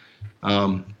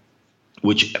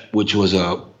 which was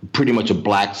pretty much a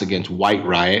blacks against white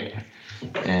riot,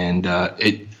 and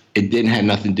it didn't have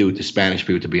nothing to do with the Spanish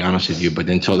people, to be honest with you. But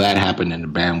until that happened, and the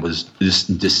band was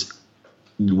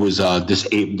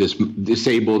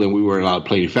disabled, and we weren't allowed to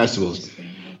play festivals,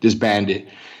 disbanded.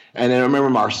 And then I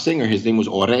remember our singer, his name was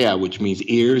Orea, which means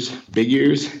ears, big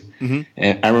ears. Mm-hmm.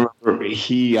 And I remember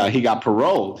he got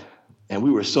paroled, and we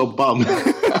were so bummed.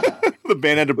 The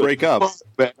band had to break up.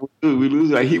 We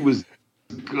lose it. He was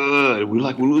good.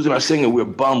 We're losing our singer. We're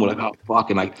bummed. We're like, oh fuck,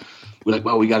 and we're like,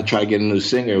 well, we got to try to get a new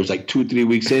singer. It was like 2-3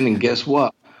 weeks in, and guess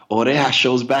what? Orea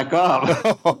shows back up.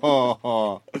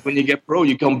 When you get pro,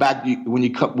 you come back. When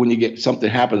you get something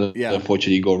happens,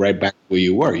 unfortunately, you go right back where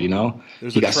you were. You know,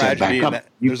 there's a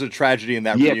tragedy in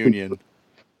that reunion.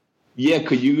 Yeah,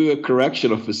 because you go to a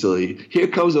correctional facility. Here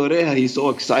comes Orea. He's so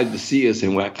excited to see us,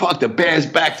 and we're like, fuck, the band's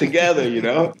back together. You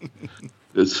know,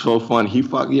 it's so fun.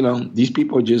 These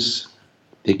people are just.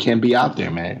 They can't be out there,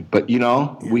 man. But,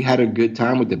 we had a good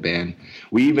time with the band.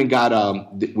 We even got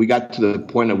we got to the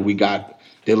point of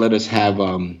they let us have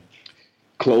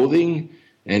clothing,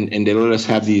 and they let us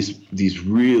have these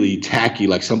really tacky,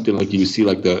 like something like you see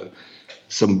like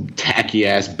some tacky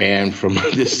ass band from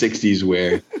the 60s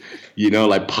where,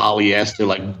 like polyester,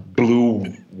 like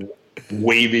blue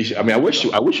wavish. I mean, I wish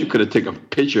you could have taken a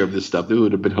picture of this stuff. It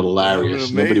would have been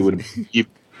hilarious. Nobody would have,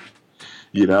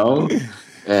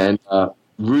 and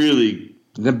really,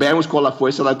 the band was called La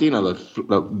Fuerza Latina,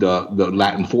 the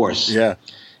Latin Force. Yeah.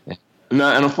 No,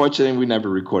 and unfortunately, we never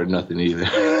recorded nothing either.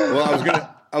 Well,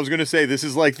 I was gonna say this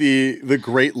is like the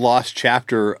great lost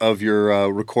chapter of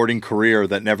your recording career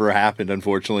that never happened.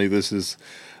 Unfortunately, this is,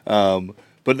 but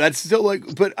that's still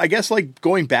like. But I guess like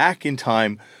going back in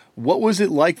time, what was it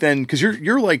like then? Because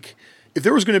you're like. If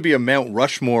there was going to be a Mount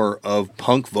Rushmore of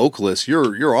punk vocalists,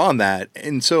 you're on that.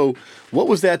 And so what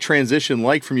was that transition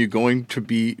like from you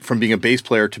from being a bass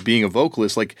player to being a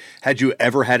vocalist? Like, had you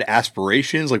ever had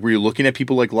aspirations? Like, were you looking at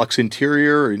people like Lux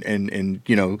Interior and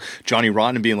Johnny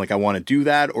Rotten and being like, I want to do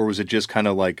that? Or was it just kind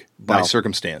of like by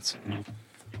circumstance?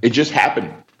 It just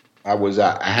happened. I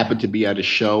happened to be at a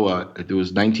show. It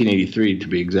was 1983 to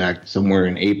be exact, somewhere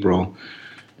in April.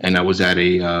 And I was at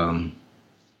a,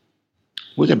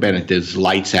 what's that band that does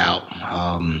Lights Out?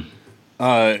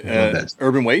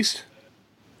 Urban Waste?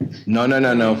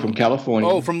 No, from California.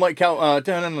 Oh, from like Angry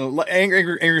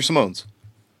Simones.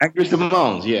 Angry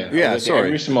Simones, yeah. Yeah,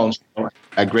 sorry. Angry Simones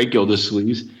at Great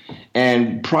Gildersleeves.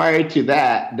 And prior to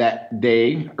that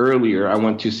day, earlier, I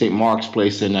went to St. Mark's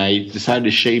Place and I decided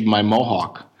to shave my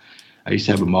mohawk. I used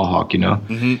to have a mohawk,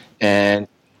 Mm-hmm.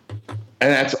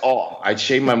 And that's all. I'd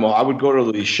shave my mohawk. I would go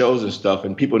to these shows and stuff,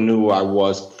 and people knew who I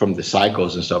was from the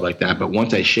Psychos and stuff like that. But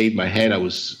once I shaved my head, I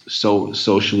was so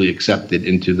socially accepted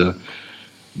into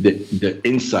the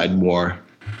inside more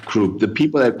group. The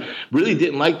people that really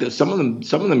didn't like that, some of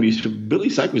them used to, Billy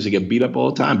Psycho used to get beat up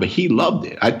all the time, but he loved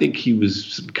it. I think he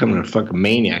was becoming a fucking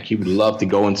maniac. He would love to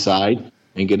go inside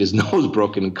and get his nose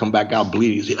broken and come back out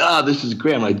bleeding. He'd say, this is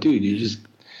great. I'm like, dude, you just,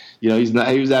 he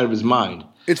was out of his mind.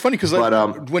 It's funny because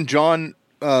when John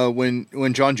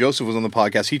Joseph was on the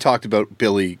podcast, he talked about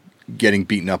Billy getting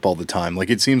beaten up all the time. Like,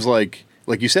 it seems like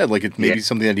you said, like it may be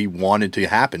something that he wanted to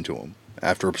happen to him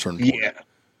after a certain point. Yeah.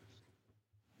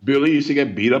 Billy used to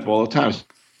get beat up all the time,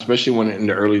 especially when in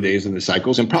the early days of the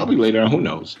Cycles, and probably later on, who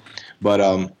knows. But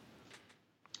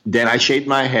then I shaved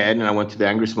my head and I went to the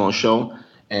Angry Small show,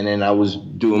 and then I was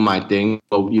doing my thing,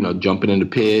 jumping in the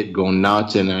pit, going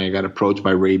nuts, and I got approached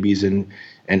by Raybeez and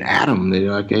Adam.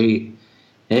 They're like, hey,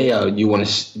 you want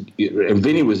to? And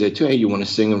Vinny was there too. Hey, you want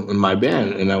to sing in my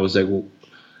band? And I was like,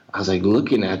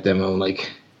 looking at them. I'm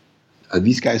like, are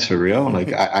these guys for real?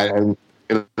 Like,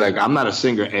 I'm not a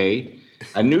singer.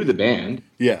 I knew the band.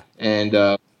 Yeah. And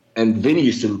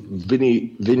Vinny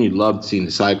Vinny loved seeing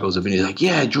the Cycles. And Vinny's like,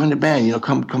 yeah, join the band.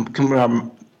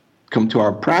 Come to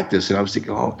our practice. And I was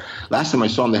thinking, last time I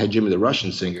saw him, they had Jimmy the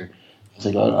Russian singer. I was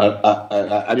like,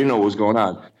 I didn't know what was going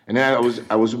on. And then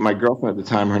I was with my girlfriend at the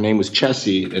time. Her name was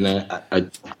Chessie, and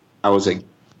I was like,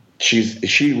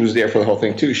 she was there for the whole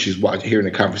thing too. She's hearing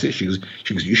the conversation.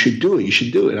 She goes, you should do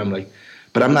it. And I'm like,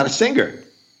 but I'm not a singer.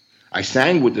 I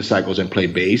sang with the Cycles and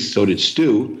played bass. So did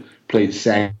Stu. Played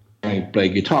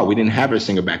guitar. We didn't have a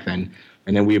singer back then.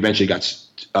 And then we eventually got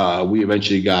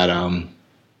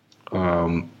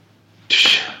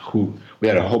we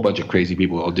had a whole bunch of crazy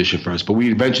people audition for us, but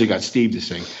we eventually got Steve to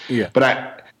sing. Yeah.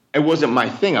 But it wasn't my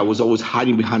thing. I was always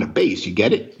hiding behind a bass. You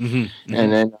get it? Mm-hmm, mm-hmm.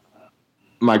 And then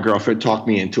my girlfriend talked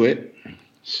me into it.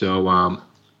 So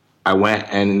I went,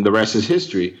 and the rest is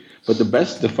history. But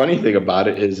the funny thing about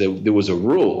it is that there was a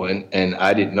rule, and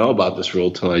I didn't know about this rule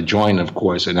till I joined, of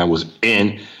course, and I was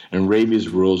in. And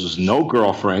Raybeez rules was no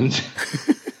girlfriends.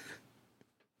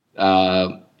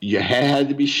 Your hair had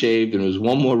to be shaved, and there was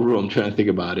one more rule. I'm trying to think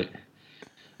about it.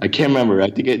 I can't remember. I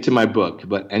have to get to my book.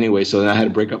 But anyway, so then I had to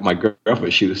break up my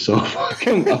girlfriend. She was so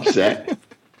fucking upset.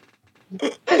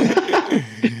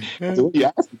 So you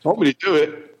asked, told me to do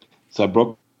it. So I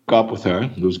broke up with her.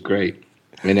 It was great.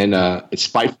 And then it's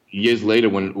spite years later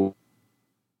when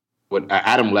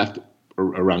Adam left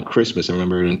around Christmas, I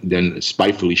remember, and then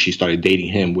spitefully she started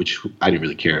dating him, which I didn't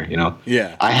really care, you know.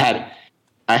 Yeah. I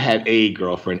had a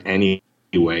girlfriend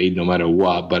anyway, no matter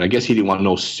what, but I guess he didn't want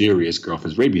no serious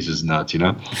girlfriends. Raybeez is nuts, you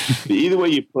know. Either way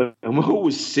you put him, who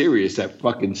was serious at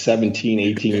fucking 17,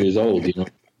 18 years old, you know.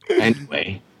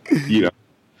 Anyway, you know.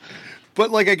 But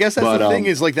like, I guess that's the thing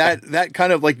is like that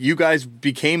kind of like you guys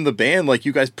became the band, like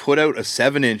you guys put out a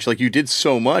 7-inch, like you did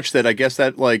so much that I guess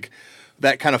that like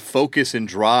that kind of focus and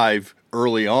drive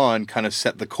early on kind of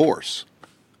set the course.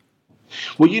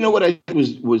 Well, you know what I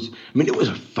was I mean, it was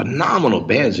phenomenal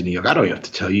bands in New York. I don't have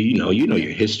to tell you, you know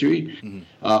your history. Mm-hmm.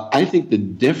 I think the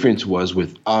difference was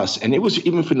with us, and it was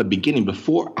even from the beginning,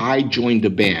 before I joined the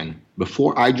band,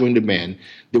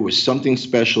 there was something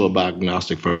special about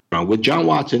Agnostic. With John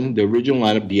Watson, the original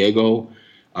lineup, Diego,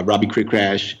 Robbie Crick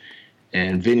Crash,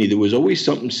 and Vinny, there was always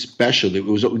something special. It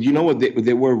was, you know what,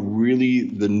 they were really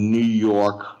the New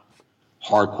York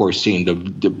hardcore scene,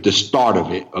 the start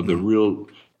of it, of the real,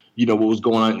 you know, what was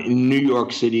going on in New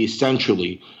York City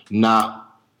centrally,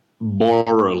 not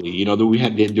borderly. You know,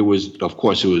 there was, of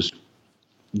course, it was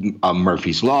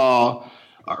Murphy's Law,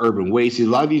 Urban Wasted. A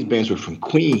lot of these bands were from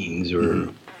Queens or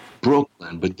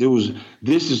Brooklyn, but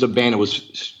this is a band that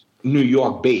was New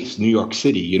York based, New York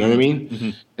City, you know what I mean? Mm-hmm.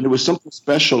 And there was something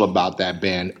special about that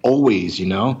band always, you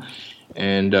know?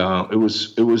 And it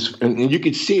was, and you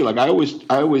could see, like I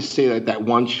always say that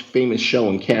one famous show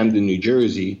in Camden, New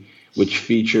Jersey, which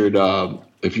featured,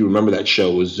 if you remember that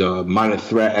show, was Minor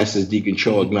Threat, SS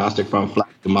Decontrol, Agnostic Front, Flag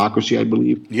Democracy, I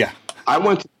believe. Yeah. I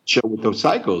went to the show with those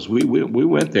Psychos. We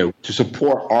went there to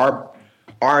support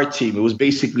our team. It was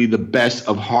basically the best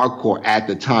of hardcore at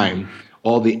the time.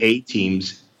 All the A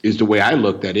teams is the way I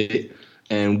looked at it.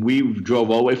 And we drove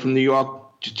all the way from New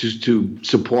York to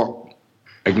support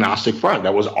Agnostic Front.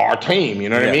 That was our team, you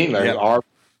know what I mean? Like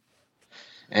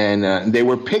and they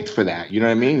were picked for that, you know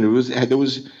what I mean? There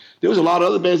was a lot of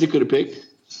other bands they could have picked,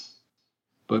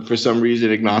 but for some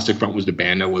reason, Agnostic Front was the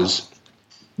band that was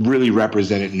really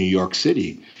represented New York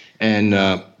City. And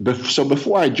so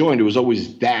before I joined, it was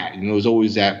always that, you know, it was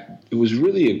always that. It was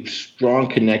really a strong,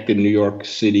 connected New York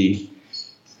City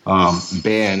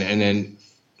band, and then,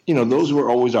 you know, those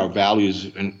were always our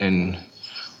values and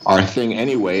our thing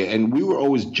anyway. And we were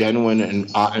always genuine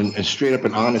and straight up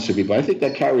and honest with people. I think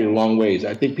that carried a long ways.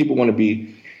 I think people want to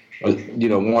be,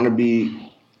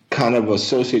 kind of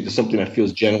associate to something that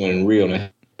feels genuine and real. And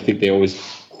I think they always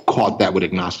caught that with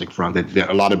Agnostic Front. That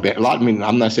I mean,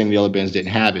 I'm not saying the other bands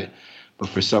didn't have it, but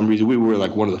for some reason we were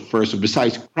like one of the first.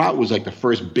 Besides, Kraut was like the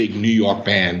first big New York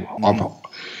band,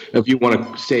 if you want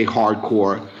to say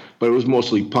hardcore, but it was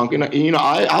mostly punk. And you know,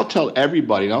 I'll tell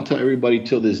everybody,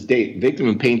 till this date, Victim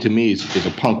in Pain to me is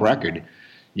a punk record.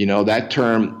 You know, that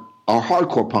term, a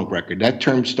hardcore punk record, that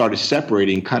term started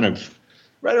separating kind of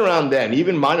right around then.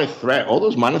 Even Minor Threat, all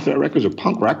those Minor Threat records are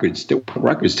punk records. They were punk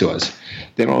records to us.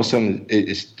 Then all of a sudden,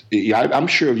 I'm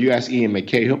sure if you ask Ian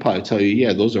McKay, he'll probably tell you,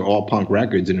 yeah, those are all punk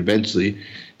records. And eventually,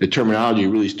 the terminology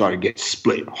really started getting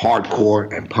split,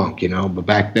 hardcore and punk, you know. But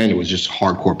back then, it was just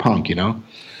hardcore punk, you know.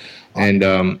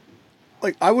 And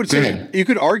like I would say, you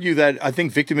could argue that I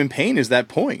think Victim in Pain is that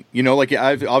point. You know, like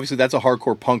obviously that's a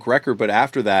hardcore punk record, but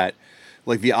after that,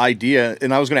 like the idea,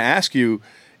 and I was going to ask you,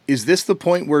 is this the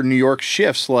point where New York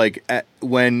shifts? Like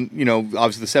when, you know,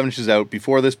 obviously the 7-inch is out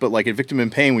before this, but like at Victim in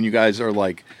Pain, when you guys are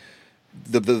like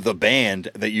the band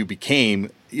that you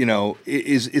became, you know,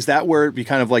 is that where it be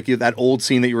kind of like that old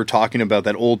scene that you were talking about,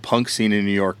 that old punk scene in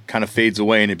New York kind of fades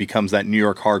away and it becomes that New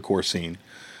York hardcore scene?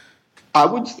 I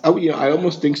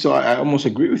almost think so. I almost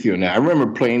agree with you on that. I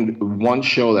remember playing one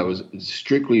show that was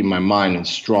strictly in my mind and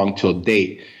strong till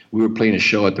date. We were playing a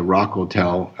show at the Rock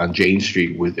Hotel on Jane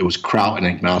Street it was Kraut and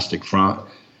Agnostic Front.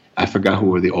 I forgot who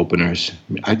were the openers.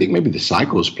 I think maybe the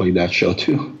Psychos played that show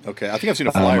too. Okay, I think I've seen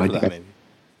a flyer for that maybe.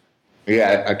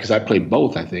 Yeah, because I played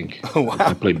both, I think. Oh, wow.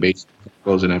 I played bass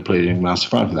and I played Agnostic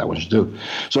Front for that one too.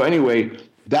 So anyway,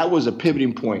 that was a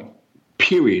pivoting point,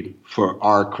 period, for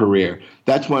our career.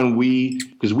 That's when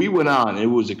because we went on, it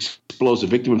was explosive.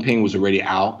 Victim in Pain was already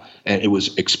out, and it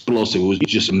was explosive. It was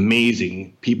just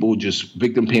amazing.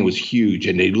 Victim in Pain was huge,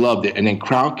 and they loved it. And then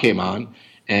Kraut came on,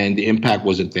 and the impact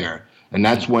wasn't there. And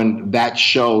that's when that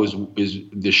show is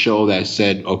the show that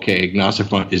said, okay, Agnostic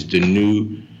Front is the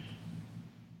new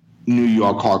New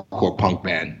York hardcore punk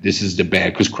band. This is the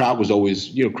band, because Kraut was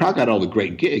always, Kraut got all the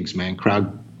great gigs, man.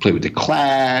 Kraut played with the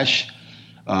Clash,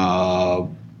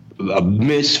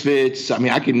 Misfits. I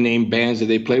mean, I can name bands that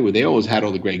they played with. They always had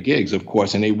all the great gigs, of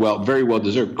course, and they very well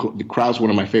deserved. The Kraut's one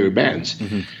of my favorite bands.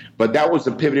 Mm-hmm. But that was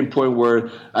the pivoting point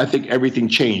where I think everything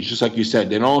changed, just like you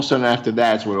said. Then all of a sudden after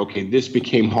that, it's where, okay, this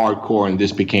became hardcore and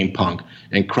this became punk.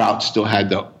 And Kraut still had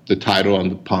the title on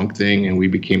the punk thing, and we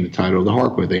became the title of the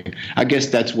hardcore thing. I guess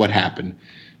that's what happened.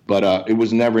 But it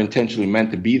was never intentionally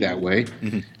meant to be that way.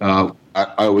 Mm-hmm. I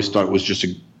always thought it was just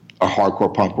a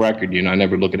hardcore punk record. I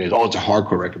never look at it as, it's a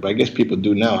hardcore record. But I guess people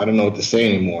do now. I don't know what to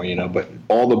say anymore, But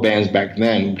all the bands back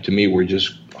then, to me, were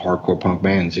just hardcore punk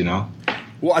bands,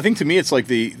 Well, I think to me it's like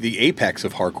the apex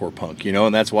of hardcore punk,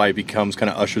 and that's why it becomes kind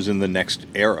of ushers in the next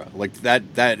era. Like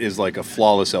that is like a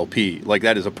flawless LP. Like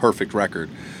that is a perfect record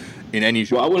in any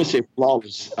genre. Well, I wouldn't say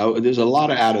flawless. There's a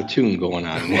lot of out of tune going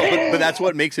on. but that's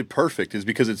what makes it perfect, is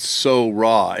because it's so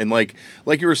raw. And like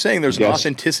you were saying, there's an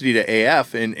authenticity to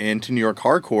AF and to New York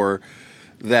hardcore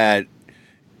that,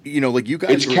 like you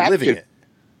guys were living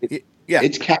it.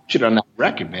 It's captured on that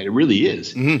record, man. It really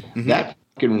is. Mm-hmm, mm-hmm. That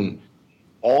fucking...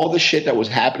 all the shit that was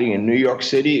happening in New York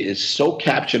City is so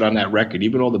captured on that record.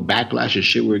 Even all the backlash and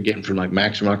shit we were getting from like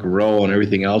Max Rock and Roll and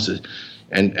everything else,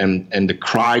 and the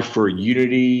cry for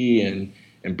unity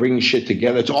and bringing shit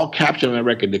together. It's all captured on that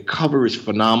record. The cover is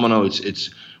phenomenal. It's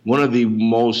one of the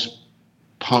most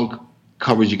punk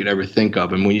covers you could ever think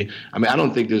of. And I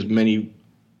don't think there's many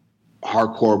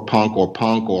hardcore punk or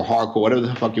hardcore, whatever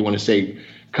the fuck you want to say,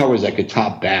 covers that could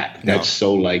top that. That's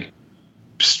so like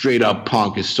straight up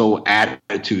punk, is so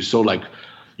attitude, so like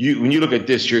when you look at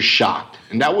this, you're shocked.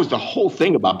 And that was the whole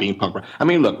thing about being punk rock. I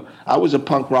mean, look, I was a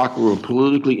punk rocker where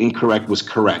politically incorrect was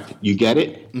correct. You get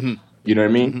it? Mm-hmm. You know what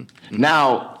I mean? Mm-hmm.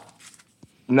 Now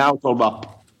it's all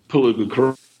about politically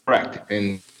correct.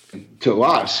 And to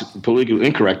us, politically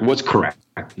incorrect, what's correct?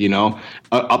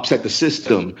 Upset the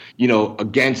system,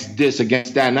 against this,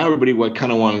 against that. Now everybody would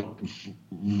kind of want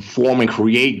to form and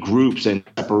create groups and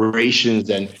separations,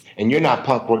 and you're not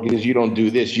punk rock because you don't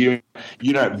do this. You're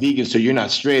not vegan, so you're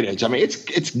not straight edge. I mean,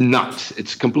 it's nuts.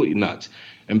 It's completely nuts.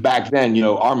 And back then,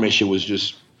 our mission was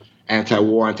just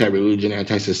anti-war, anti-religion,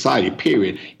 anti-society,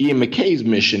 period. Ian MacKay's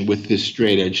mission with this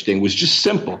straight edge thing was just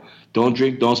simple. Don't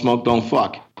drink, don't smoke, don't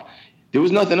fuck. There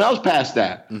was nothing else past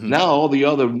that. Mm-hmm. Now all the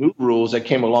other new rules that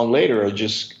came along later are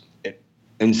just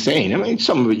insane. I mean,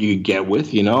 some of it you could get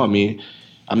with, I mean,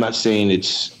 I'm not saying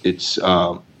it's just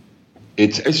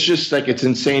like it's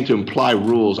insane to imply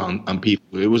rules on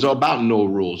people. It was about no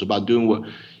rules, about doing what,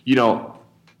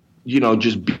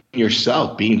 just being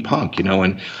yourself, being punk,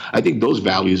 and I think those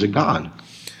values are gone.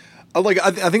 I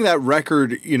think that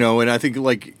record, and I think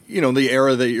the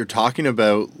era that you're talking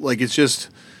about, like it's just,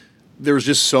 there's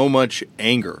just so much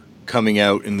anger coming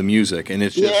out in the music, and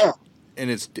it's just,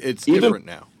 and it's different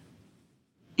now.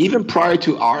 Even prior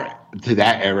to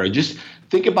that era, just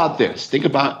think about this. Think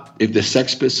about if the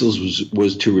Sex Pistols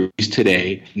was to release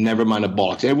today, Nevermind the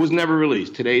Bollocks. It was never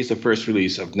released. Today is the first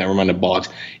release of Nevermind the Bollocks.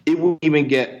 It wouldn't even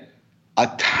get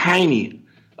a tiny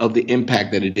of the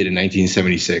impact that it did in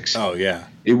 1976. Oh yeah,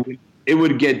 it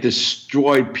would get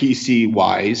destroyed PC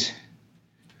wise.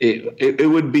 It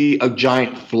would be a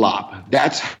giant flop.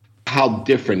 That's how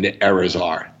different the eras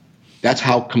are. That's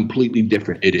how completely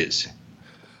different it is.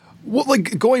 Well,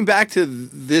 like going back to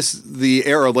the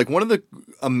era, like one of the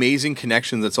amazing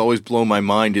connections that's always blown my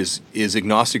mind is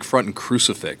Agnostic Front and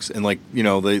Crucifix, and like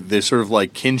the sort of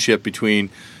like kinship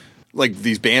between like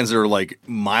these bands that are like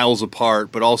miles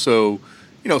apart, but also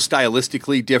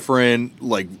stylistically different,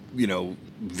 like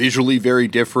visually very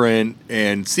different,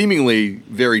 and seemingly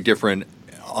very different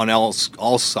on all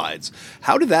sides.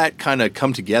 How did that kind of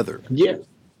come together? Yeah.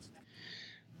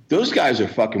 Those guys are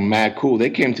fucking mad cool. They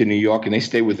came to New York and they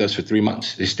stayed with us for 3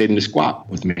 months. They stayed in the squat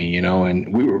with me,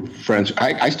 and we were friends.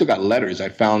 I still got letters. I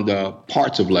found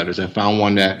parts of letters. I found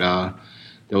one that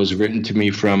was written to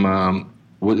me from,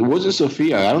 it wasn't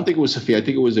Sophia. I don't think it was Sophia. I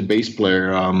think it was a bass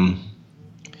player.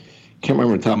 Can't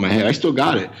remember the top of my head. I still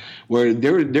got it. Where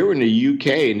they were in the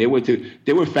UK and they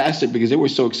were fasted because they were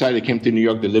so excited. They came to New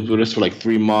York. They lived with us for like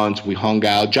 3 months. We hung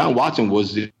out. John Watson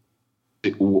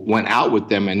went out with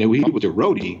them, and he was a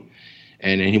roadie.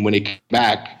 And then when they came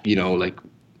back, like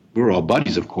we were all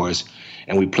buddies, of course,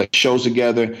 and we played shows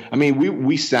together. I mean,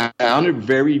 we sounded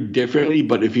very differently,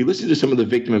 but if you listen to some of the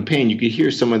Victim in Pain, you could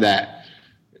hear some of that,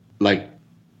 like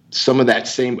some of that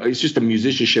same. It's just the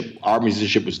musicianship. Our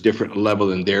musicianship was different level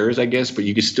than theirs, I guess, but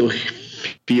you could still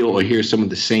feel or hear some of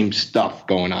the same stuff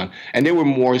going on. And they were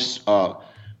more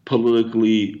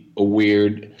politically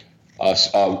aware,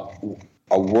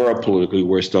 were politically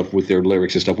aware stuff with their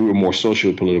lyrics and stuff. We were more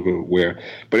socially politically aware.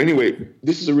 But anyway,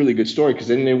 this is a really good story because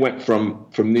then they went from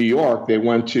New York. They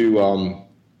went to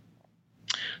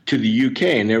the UK,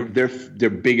 and their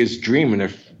biggest dream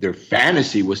and their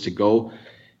fantasy was to go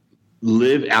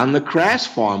live on the Crass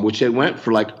farm, which they went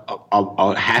for like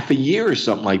a half a year or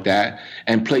something like that,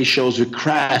 and play shows with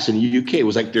Crass in the UK. It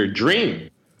was like their dream.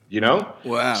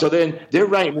 Wow. So then they're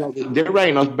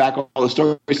writing us back all the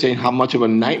stories saying how much of a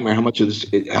nightmare,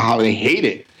 how they hate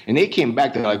it. And they came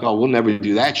back, they're like, oh, we'll never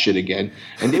do that shit again.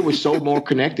 And they were so more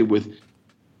connected with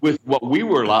what we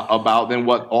were about than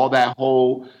what all that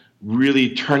whole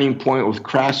really turning point with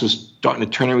Crass was starting to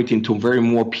turn everything to a very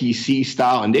more PC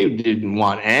style. And they didn't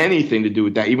want anything to do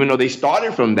with that, even though they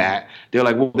started from that. They're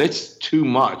like, well, that's too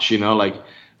much, like,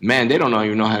 man, they don't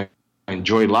even know how to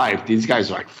enjoy life. These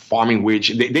guys are like farming weird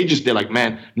shit. They're like,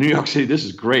 man, New York City, this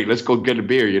is great. Let's go get a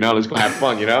beer, let's go have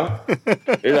fun,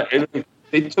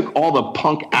 They took all the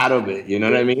punk out of it, you know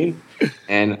what I mean?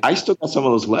 And I still got some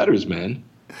of those letters, man.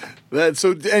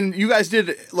 And you guys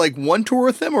did like one tour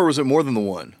with them, or was it more than the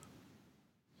one?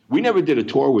 We never did a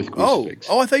tour with Crucifix.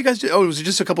 Oh, I thought you guys did. Oh, was it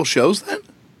just a couple shows then?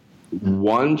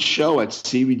 One show at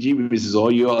CBG. This is all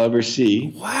you'll ever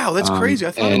see. Wow, that's crazy.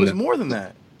 I thought it was more than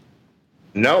that.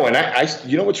 No, and I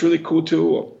you know what's really cool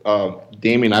too,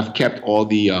 Damian? I've kept all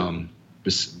the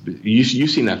you've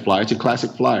seen that flyer. It's a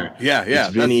classic flyer. Yeah.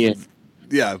 It's Vinny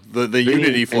the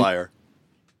Unity flyer.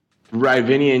 Right,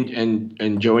 Vinny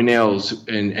and Joey Nails,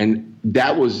 and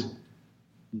that was.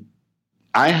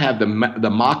 I have the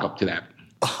mock up to that.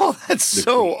 Oh, that's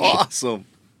so awesome.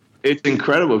 It's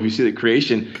incredible if you see the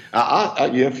creation.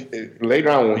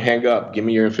 Later on when we hang up, give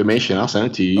me your information. I'll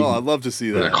send it to you. Oh, I'd love to see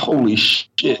that. Like, holy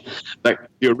shit. Like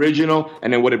the original,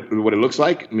 and then what it looks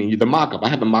like. I mean, the mock-up. I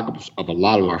have the mock-up of a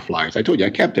lot of our flyers. I told you,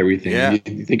 I kept everything. Yeah.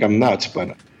 You think I'm nuts,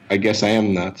 but I guess I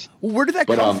am nuts. Well, where did that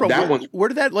come from? Where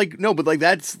did that, like, no, but like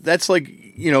that's like,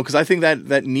 because I think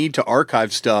that need to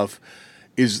archive stuff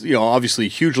is, obviously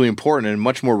hugely important and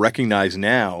much more recognized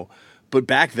now. But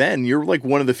back then, you're like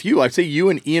one of the few. I'd say you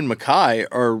and Ian Mackay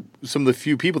are some of the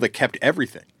few people that kept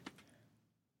everything.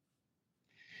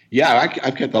 Yeah,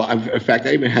 I've kept. In fact,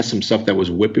 I even had some stuff that was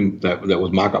that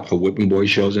was mock up for Whipping Boy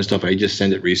shows and stuff. I just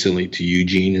sent it recently to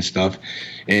Eugene and stuff.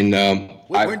 And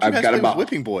I've got about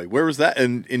Whipping Boy. Where was that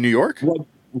in New York? Well,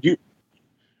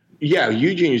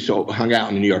 Eugene used to hung out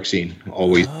in the New York scene.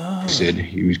 Always said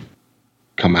he would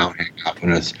come out and hang out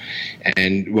with us,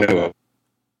 and whatever.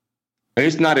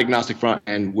 It's not Agnostic Front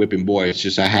and Whipping Boy. It's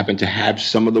just I happen to have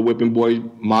some of the Whipping Boy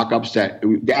mock-ups that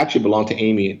they actually belong to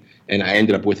Amy, and I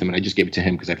ended up with him, and I just gave it to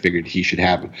him because I figured he should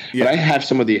have them. Yeah. But I have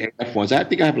some of the AF ones. I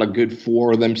think I have like good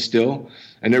 4 of them still,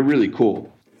 and they're really cool.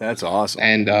 That's awesome.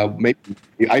 And maybe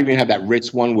I even have that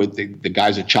Ritz one with the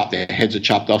guys their heads are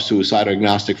chopped off, Suicidal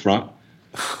Agnostic Front.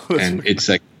 And it's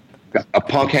like a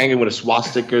punk hanging with a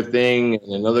swastika thing,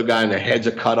 and another guy and their heads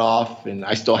are cut off, and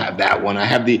I still have that one. I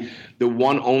have the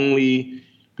one only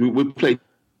we played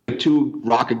 2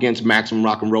 Rock Against Maximum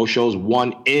Rock and Roll shows,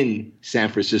 one in San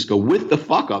Francisco with the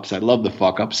fuck ups. I love the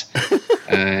fuck ups.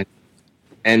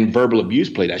 And Verbal Abuse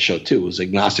played that show too. It was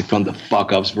Agnostic from the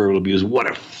fuck ups, Verbal Abuse. What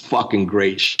a fucking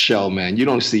great show, man. You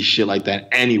don't see shit like that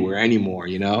anywhere anymore,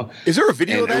 Is there a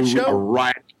video of that show? A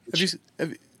riot.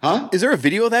 Huh? Is there a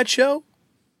video of that show?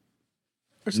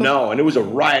 No, and it was a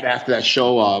riot after that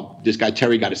show. This guy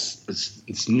Terry got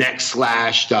his neck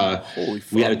slashed. Holy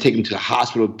fuck. We had to take him to the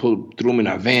hospital, threw him in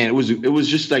our van. It was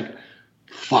just like,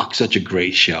 fuck, such a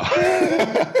great show.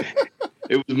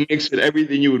 It was mixed with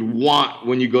everything you would want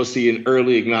when you go see an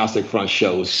early Agnostic Front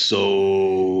show. It was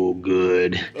so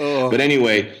good. Oh. But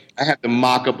anyway, I had the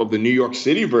mock-up of the New York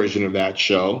City version of that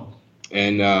show,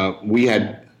 and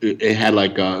it had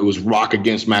like it was Rock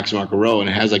Against Max Rock and Roll, and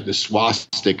it has like the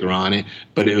swastika on it,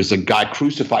 but it was a guy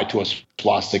crucified to a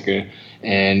swastika,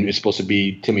 and it's supposed to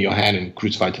be Timmy Yohannan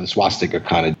crucified to the swastika,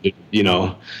 kind of,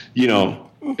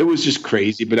 It was just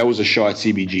crazy, but that was a show at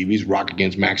CBGB's, Rock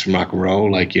Against Max Rock and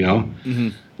Roll, like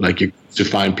like you're to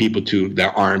find people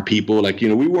that aren't people, like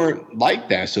we weren't like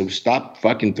that, so stop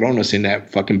fucking throwing us in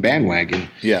that fucking bandwagon,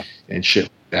 and shit.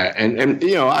 That and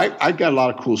I got a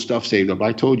lot of cool stuff saved up.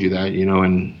 I told you that,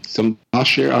 and I'll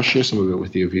share some of it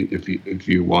with you if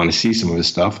you want to see some of this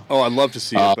stuff. Oh, I'd love to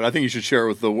see it, but I think you should share it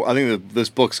with I think that this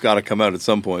book's got to come out at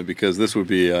some point, because this would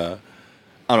be I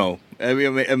don't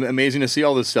know, amazing to see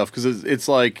all this stuff, because it's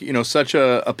like such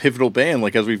a pivotal band,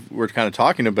 like as we're kind of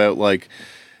talking about, like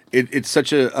it's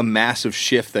such a massive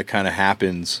shift that kind of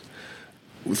happens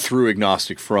through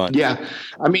Agnostic Front. Yeah,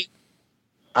 I mean,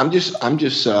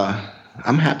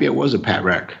 I'm happy it was a Pat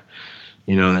Wreck.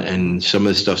 you know, and some of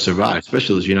this stuff survived,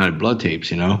 especially those United Blood tapes,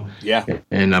 you know. Yeah.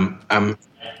 And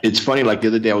it's funny. Like the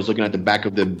other day, I was looking at the back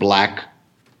of the black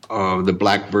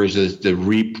versus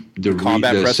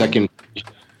the second,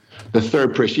 the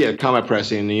third press. Yeah, combat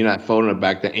pressing. And you know that photo in the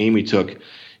back that Amy took.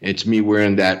 It's me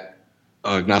wearing that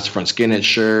Agnostic Front Skinhead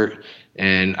shirt,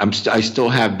 and I still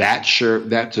have that shirt.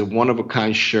 That's a one of a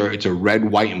kind shirt. It's a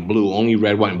red, white, and blue. Only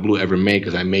red, white, and blue ever made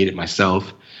because I made it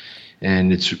myself.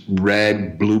 And it's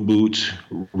red, blue boots,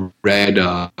 red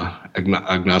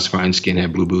Agnostic Front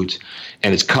Skinhead blue boots,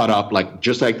 and it's cut up like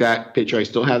just like that picture. I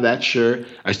still have that shirt.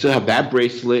 I still have that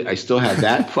bracelet. I still have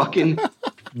that fucking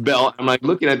belt. I'm like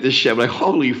looking at this shit. I'm like,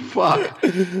 holy fuck.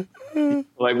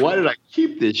 Like, why did I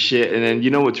keep this shit? And then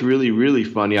you know what's really, really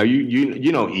funny? Are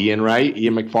you know Ian, right?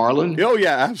 Ian McFarlane? Oh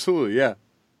yeah, absolutely, yeah.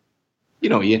 You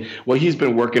know Ian. Well, he's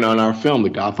been working on our film,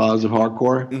 The Godfathers of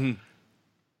Hardcore. Mm-hmm.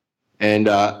 And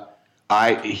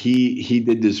he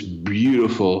did this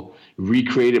beautiful,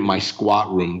 recreated my squat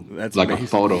room. That's like amazing. A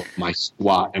photo of my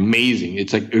squat. Amazing.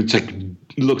 It's like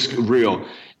looks real.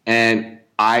 And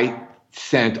I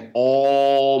sent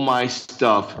all my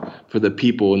stuff for the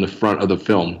people in the front of the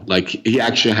film. Like he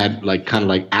actually had like kind of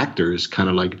like actors, kind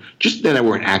of like just then they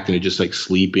weren't acting, they're just like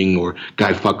sleeping or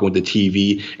guy fucking with the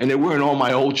TV, and they're wearing all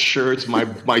my old shirts,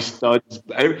 my studs.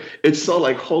 It's so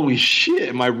like holy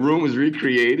shit. My room was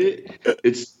recreated.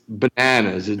 It's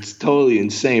bananas. It's totally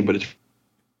insane, but it's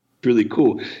really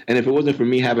cool. And if it wasn't for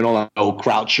me having all that old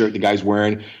Kraut shirt the guy's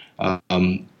wearing,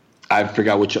 I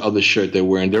forgot which other shirt they're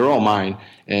wearing. They're all mine.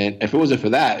 And if it wasn't for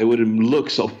that, it would have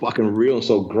looked so fucking real and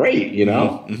so great, you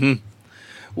know? Mm-hmm.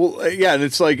 Well, yeah, and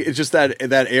it's like, it's just that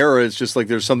era, it's just like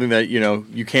there's something that, you know,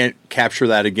 you can't capture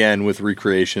that again with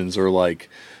recreations or like,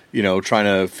 you know, trying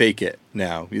to fake it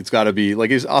now. It's got to be,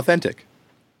 like, it's authentic.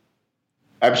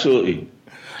 Absolutely.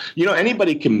 You know,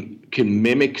 anybody can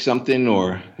mimic something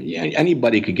or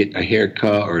anybody could get a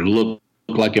haircut or look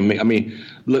like a, I mean,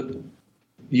 look,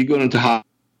 you go into Hot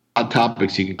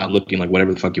Topics, you're not looking like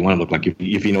whatever the fuck you want to look like,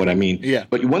 if you know what I mean. Yeah.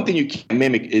 But one thing you can't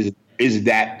mimic is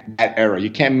that era. You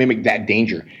can't mimic that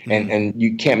danger, and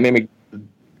you can't mimic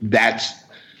that's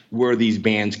where these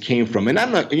bands came from. And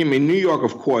I'm not. I mean, New York,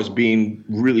 of course, being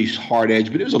really hard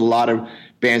edge, but there's a lot of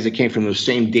bands that came from those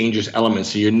same dangerous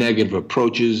elements. So your negative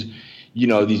approaches. You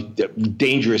know, these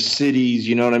dangerous cities,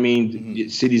 you know what I mean? Mm-hmm.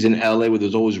 Cities in LA where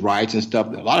there's always riots and stuff.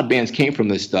 A lot of bands came from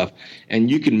this stuff.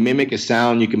 And you can mimic a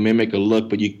sound, you can mimic a look,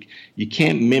 but you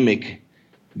can't mimic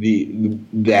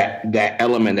that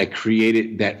element that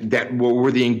created that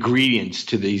were the ingredients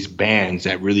to these bands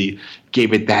that really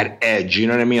gave it that edge. You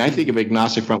know what I mean? I think if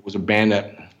Agnostic Front was a band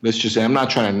that, let's just say, I'm not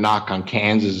trying to knock on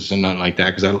Kansas and nothing like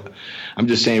that, because I'm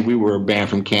just saying if we were a band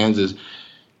from Kansas,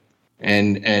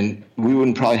 and we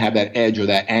wouldn't probably have that edge or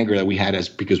that anger that we had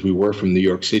because we were from New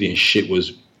York City and shit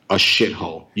was a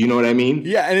shithole. You know what I mean?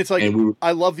 Yeah, and it's like,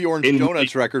 I love the Orange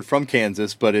Donuts record from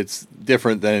Kansas, but it's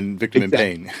different than Victim in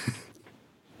Pain.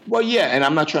 Well, yeah, and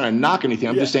I'm not trying to knock anything.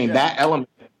 I'm just saying that element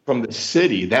from the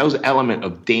city, that was an element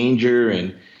of danger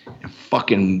and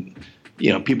fucking,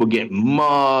 you know, people getting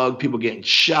mugged, people getting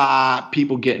shot,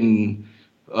 people getting,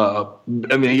 I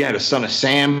mean, you had a Son of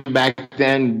Sam back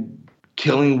then,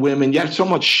 killing women. You had so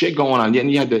much shit going on.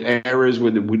 And you had the eras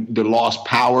with the lost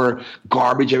power,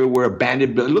 garbage everywhere,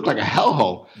 abandoned. It looked like a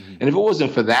hellhole. Mm-hmm. And if it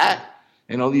wasn't for that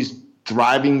and all these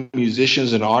thriving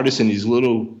musicians and artists and these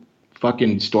little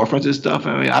fucking storefronts and stuff,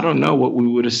 I mean, I don't know what we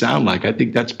would have sounded like. I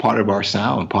think that's part of our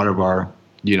sound, part of our,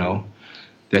 you know,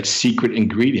 that secret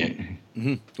ingredient.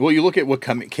 Mm-hmm. Well, you look at what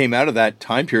came out of that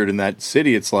time period in that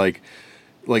city, it's like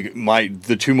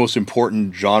the two most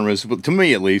important genres, to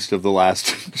me at least, of the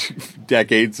last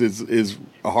decades is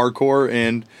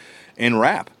hardcore and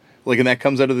rap. Like, and that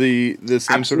comes out of the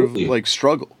same Absolutely. Sort of like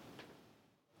struggle.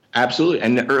 Absolutely.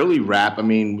 And the early rap,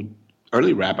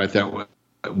 I thought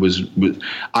was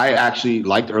I actually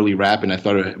liked early rap, and I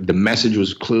thought the message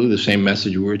was clearly the same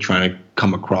message we were trying to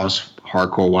come across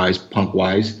hardcore wise, punk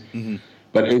wise. Mm-hmm.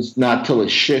 But it's not till it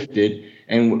shifted.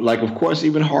 And like, of course,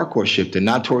 even hardcore shifted.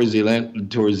 Not towards the end.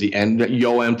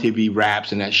 Yo MTV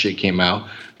Raps and that shit came out.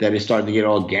 That it started to get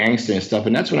all gangster and stuff.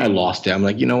 And that's when I lost it. I'm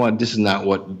like, you know what? It's not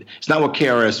what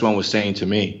KRS-One was saying to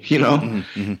me. You know,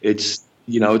 mm-hmm. It's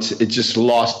just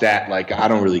lost that. Like, I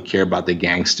don't really care about the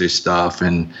gangster stuff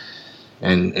and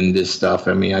this stuff.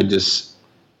 I mean, I just,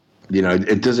 you know,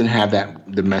 it doesn't have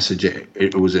the message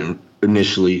it was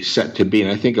initially set to be.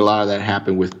 And I think a lot of that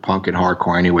happened with punk and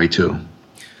hardcore anyway too.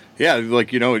 Yeah,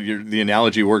 like, you know, the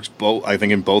analogy works both, I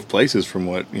think, in both places from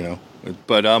what, you know.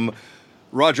 But,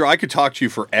 Roger, I could talk to you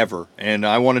forever, and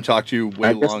I want to talk to you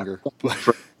way longer.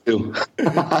 2.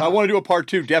 I want to do a part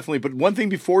 2, definitely. But one thing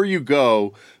before you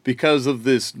go, because of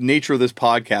this nature of this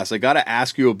podcast, I got to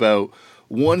ask you about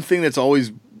one thing that's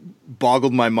always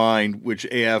boggled my mind, which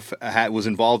AF was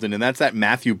involved in, and that's that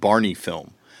Matthew Barney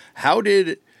film. How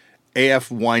did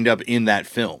AF wind up in that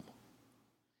film?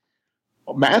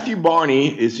 Matthew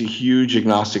Barney is a huge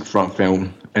Agnostic front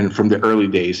fan, and from the early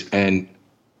days, and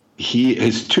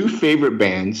his 2 favorite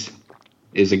bands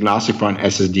is Agnostic Front,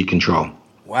 Decontrol.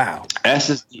 Wow.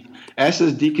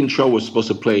 Decontrol was supposed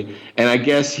to play, and I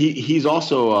guess he's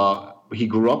also he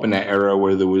grew up in that era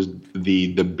where there was the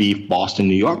beef, Boston,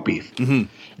 New York beef,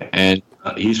 and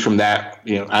he's from that.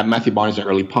 Matthew Barney's an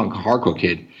early punk hardcore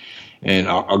kid, and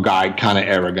a guy kind of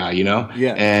era guy,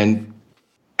 Yeah. And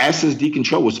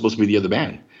Decontrol was supposed to be the other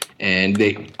band, and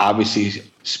they obviously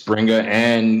Springa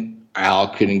and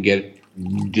Al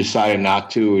decided not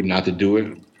to do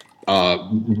it.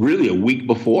 Really a week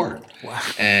before. Wow.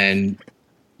 And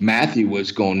Matthew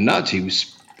was going nuts. He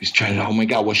was trying to, oh my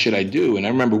God, what should I do? And I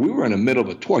remember we were in the middle of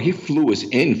a tour. He flew us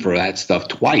in for that stuff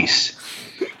twice.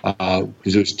 Because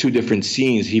there was 2 different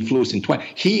scenes. He flew us in twice.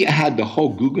 He had the whole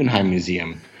Guggenheim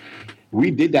Museum. We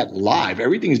did that live.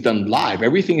 Everything's done live.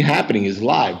 Everything happening is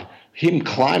live. Him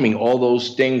climbing all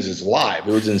those things is live.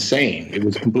 It was insane. It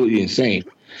was completely insane.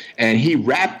 And he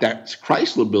wrapped that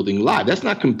Chrysler building live. That's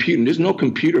not computing. There's no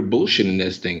computer bullshit in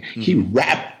this thing. Mm-hmm. He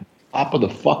wrapped top of the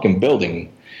fucking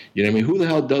building. You know what I mean? Who the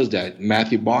hell does that?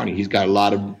 Matthew Barney. He's got a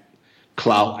lot of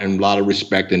clout and a lot of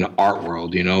respect in the art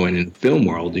world, and in the film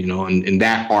world, and in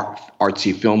that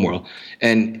artsy film world.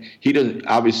 And he doesn't,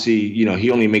 obviously, he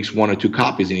only makes 1 or 2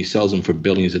 copies and he sells them for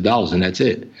billions of dollars, and that's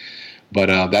it.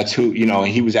 But that's who, and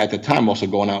he was at the time also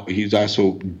going out. He's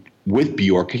also with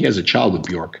Bjork. He has a child with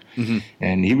Bjork. Mm-hmm.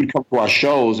 And he would come to our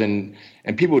shows and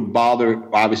people would bother,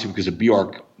 obviously because of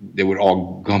Bjork, they would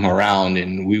all come around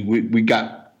and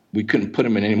we couldn't put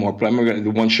him in any more. I remember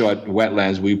the one show at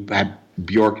Wetlands, we had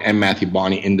Bjork and Matthew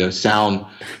Barney in the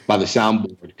by the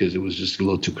soundboard because it was just a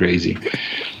little too crazy.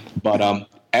 But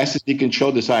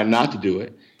Decontrol decided not to do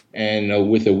it. And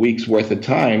with a week's worth of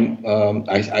time,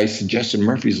 I suggested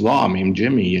Murphy's Law,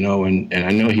 Jimmy, and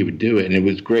I know he would do it. And it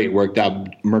was great. It worked out.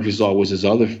 Murphy's Law was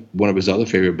one of his other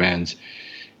favorite bands.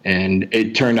 And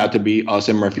it turned out to be us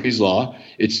and Murphy's Law.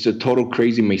 It's the total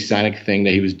crazy Masonic thing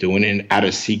that he was doing and out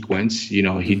of sequence. He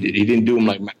didn't do them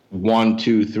like 1,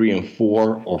 2, 3, and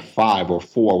 4 or 5 or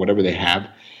 4, whatever they have.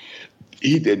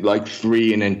 He did like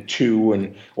 3 and then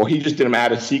 2, or he just did them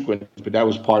out of sequence. But that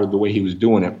was part of the way he was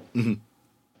doing it. Mm-hmm.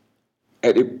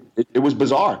 It was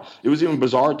bizarre. It was even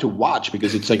bizarre to watch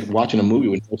because it's like watching a movie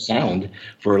with no sound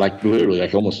for literally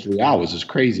almost 3 hours. It's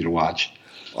crazy to watch.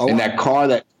 Oh, and that car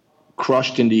that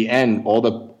crushed in the end, all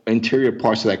the interior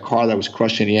parts of that car that was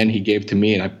crushed in the end, he gave to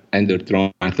me, and I ended up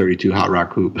throwing my 32 Hot Rod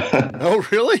Coupe. Oh,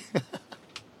 really?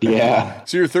 Yeah.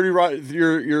 So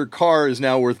your car is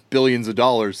now worth billions of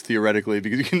dollars theoretically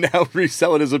because you can now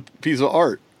resell it as a piece of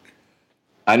art.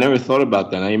 I never thought about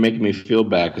that. Now you're making me feel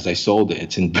bad because I sold it.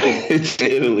 It's in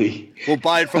Italy. We'll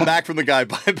buy it back from the guy.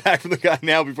 Buy it back from the guy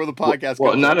now before the podcast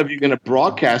Well, comes none of you are going to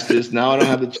broadcast this. Now I don't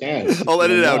have the chance. I'll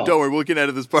edit it out. Don't worry. We can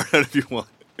edit this part out if you want.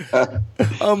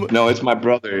 No, it's my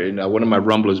brother. And one of my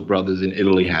Rumblers brothers in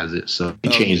Italy has it. So he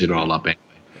changed it all up anyway.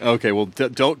 Okay. Well,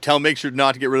 make sure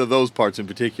not to get rid of those parts in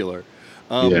particular.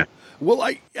 Yeah. Well,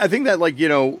 I think that like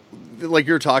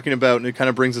you're talking about, and it kind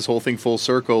of brings this whole thing full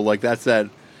circle. Like that's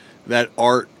that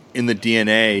art in the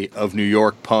DNA of New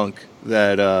York punk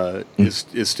that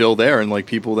is still there, and like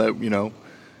people that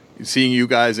seeing you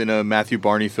guys in a Matthew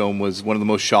Barney film was one of the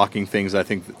most shocking things I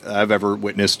think I've ever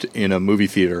witnessed in a movie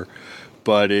theater.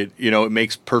 But it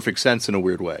makes perfect sense in a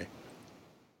weird way.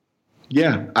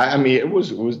 Yeah, I mean it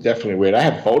was definitely weird. I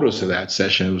have photos of that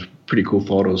session. It was pretty cool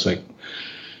photos, like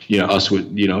us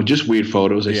with just weird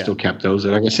photos. I still kept those.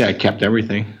 Like I said, I kept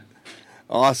everything.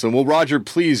 Awesome. Well, Roger,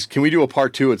 please, can we do a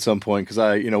part 2 at some point?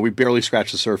 Because we barely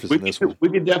scratched the surface in this one. We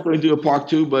could definitely do a part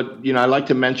 2, but I'd like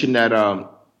to mention that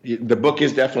the book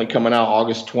is definitely coming out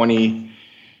August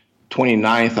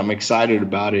 29th. I'm excited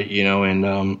about it,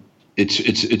 and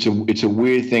it's a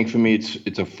weird thing for me.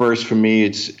 It's a first for me.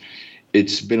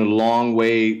 It's been a long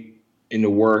way in the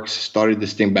works. Started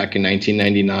this thing back in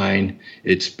 1999.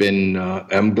 It's been.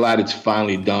 I'm glad it's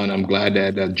finally done. I'm glad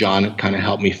that John kind of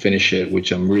helped me finish it,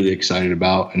 which I'm really excited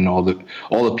about. And all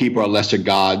the people are lesser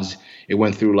gods. It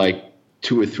went through like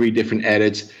 2 or 3 different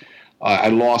edits. I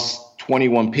lost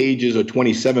 21 pages or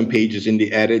 27 pages in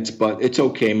the edits, but it's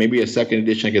okay. Maybe a second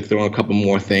edition I could throw in a couple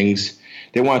more things.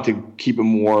 They wanted to keep it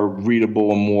more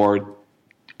readable and more.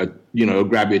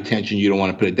 Grab your attention. You don't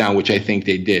want to put it down, which I think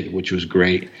they did, which was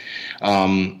great.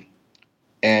 And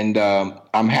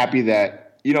I'm happy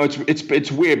that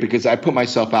it's weird because I put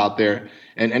myself out there,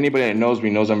 and anybody that knows me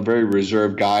knows I'm a very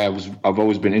reserved guy. I've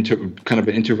always been kind of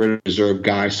an introverted, reserved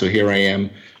guy. So here I am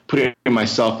putting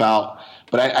myself out.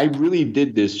 But I really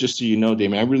did this, just so you know,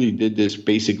 Damian, I really did this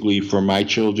basically for my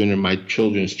children and my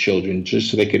children's children,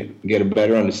 just so they could get a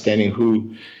better understanding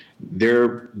who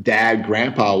their dad,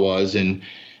 grandpa was, and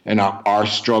our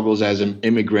struggles as an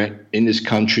immigrant in this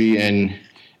country, and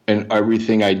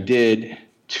everything I did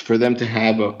for them to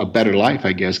have a better life,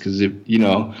 I guess, because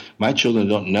my children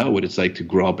don't know what it's like to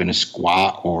grow up in a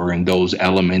squat or in those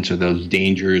elements or those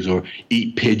dangers, or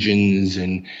eat pigeons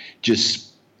and just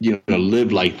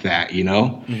live like that,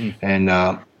 Mm-hmm. And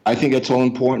I think it's all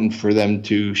important for them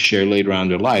to share later on in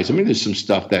their lives. I mean, there's some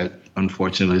stuff that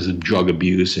unfortunately is drug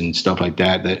abuse and stuff like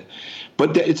that,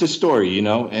 but it's a story,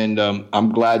 and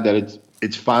I'm glad that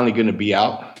it's finally going to be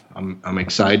out. I'm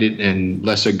excited, and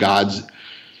Lesser Gods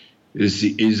is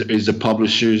the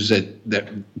publishers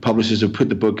that publishers have put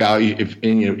the book out.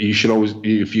 You should always,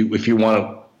 if you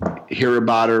want to hear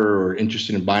about it or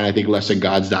interested in buying, I think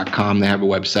lessergods.com, they have a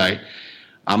website.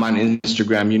 I'm on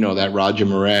Instagram, that Roger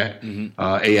Miret, Mm-hmm.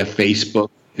 AF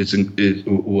Facebook. It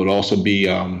would also be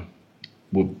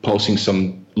we're posting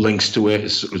some links to it,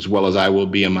 as well as I will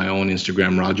be on my own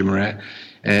Instagram, Roger Miret.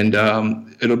 And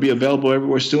it'll be available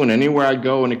everywhere soon. Anywhere I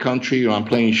go in the country, or I'm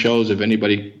playing shows, if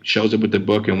anybody shows up with the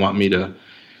book and want me to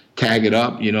tag it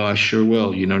up, I sure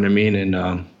will. You know what I mean?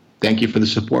 And thank you for the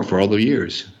support for all the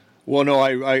years. Well, no,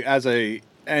 I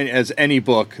as any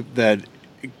book that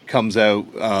comes out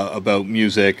about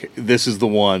music, this is the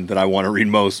one that I want to read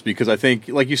most, because I think,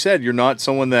 like you said, you're not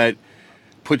someone that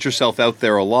puts yourself out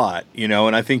there a lot,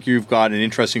 and I think you've got an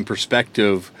interesting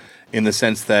perspective in the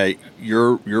sense that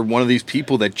you're one of these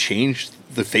people that changed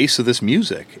the face of this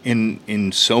music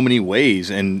in so many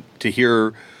ways, and to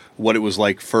hear what it was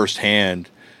like firsthand,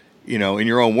 in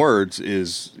your own words,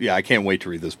 I can't wait to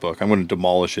read this book. I'm going to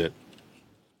demolish it.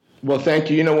 Well, thank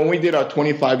you. When we did our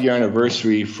 25-year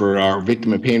anniversary for our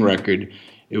Victim in Pain record,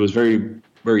 it was very,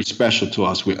 very special to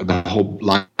us. The whole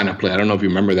lineup play. I don't know if you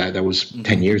remember that. That was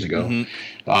 10 years ago.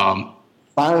 Mm-hmm.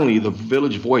 Finally, the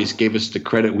Village Voice gave us the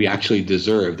credit we actually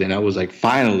deserved. And I was like,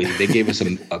 finally, they gave us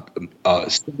a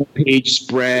single-page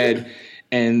spread,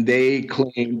 and they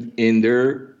claimed in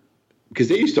their – because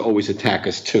they used to always attack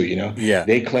us too, Yeah.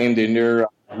 They claimed in their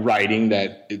writing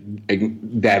that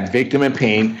Victim in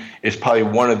Pain is probably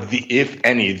one of the, if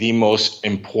any, the most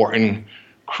important,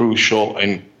 crucial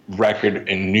and record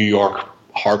in New York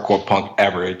hardcore punk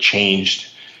ever. It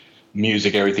changed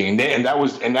music, everything, and that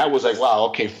was like, wow,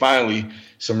 okay, finally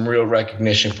some real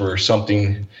recognition for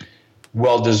something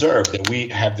well deserved that we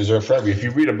have deserved forever. If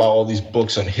you read about all these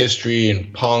books on history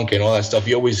and punk and all that stuff,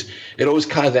 it always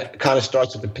kind of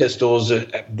starts with the Pistols,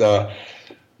 the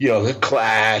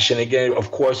Clash, and again,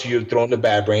 of course, you're throwing the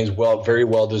Bad Brains, very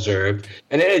well deserved,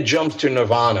 and then it jumps to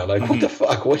Nirvana. Like, what the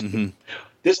fuck? What? Mm-hmm.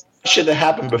 This should have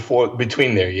happened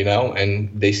between there, and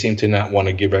they seem to not want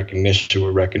to give recognition to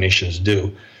what recognition is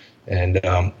due. And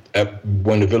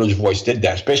when the Village Voice did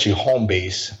that, especially home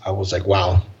base, I was like,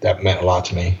 wow, that meant a lot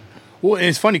to me. Well, and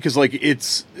it's funny because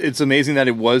it's amazing that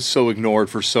it was so ignored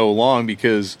for so long,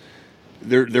 because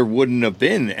there wouldn't have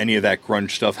been any of that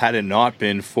grunge stuff had it not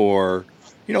been for,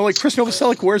 like Chris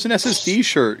Novoselic wears an SSD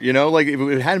shirt, like if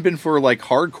it hadn't been for like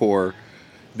hardcore,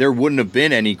 there wouldn't have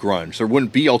been any grunge. There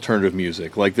wouldn't be alternative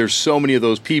music. Like there's so many of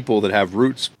those people that have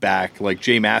roots back, like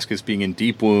Jay Mascis being in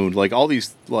Deep Wound, like all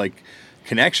these like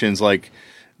connections, like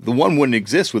the one wouldn't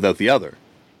exist without the other.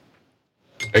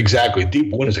 Exactly.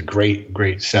 Deep Wound is a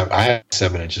great 7. I have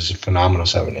 7-inch. It's a phenomenal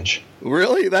 7-inch.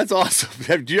 Really? That's awesome.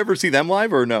 Did you ever see them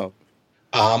live or no?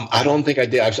 I don't think I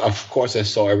did. Of course, I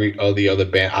saw all the other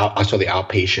band. I saw the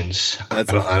Outpatients.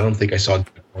 I don't think I saw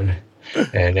Deep Wound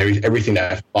and everything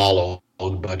that followed.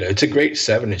 But it's a great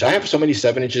 7-inch. I have so many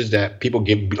 7-inches that people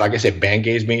give, like I said, band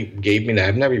gave me that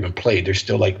I've never even played. They're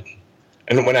still like,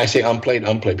 and when I say unplayed,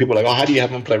 people are like, oh, how do you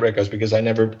have unplayed records? Because I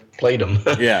never played them.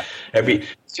 Yeah.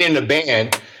 Seeing the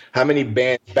band, how many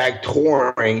bands back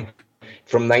touring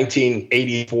from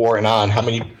 1984 and on, how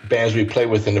many bands we play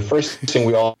with, and the first thing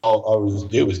we all always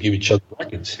do is give each other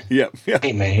records. Yeah.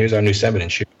 Hey man, here's our new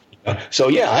 7-inch. So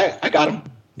yeah, I got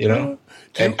them.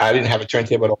 And I didn't have a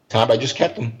turntable all the time, but I just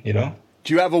kept them.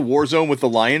 Do you have a Warzone with the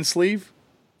lion sleeve?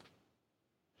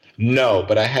 No,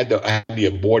 but I had the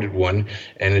aborted one,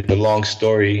 and it's a long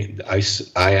story. I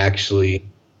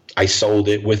sold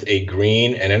it with a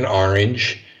green and an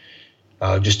orange,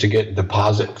 just to get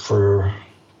deposit for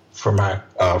my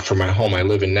home I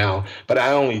live in now. But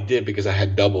I only did because I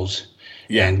had doubles.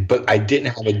 Yeah. But I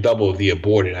didn't have a double of the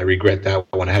aborted. I regret that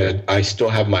one. I still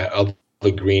have my other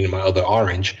green and my other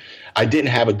orange. I didn't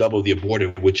have a double the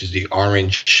aborted, which is the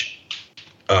orange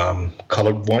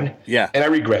colored one. Yeah. And I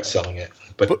regret selling it.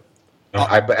 But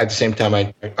at the same time,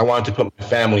 I wanted to put my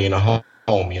family in a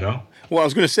home, you know? Well, I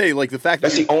was going to say, like, the fact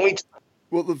that's the only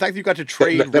well, the fact that you got to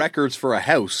trade records for a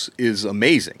house is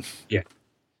amazing. Yeah.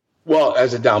 Well,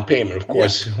 as a down payment, of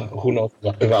course. Yeah. Who knows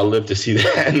if I'll live to see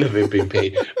the end of it being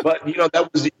paid? But you know,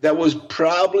 that was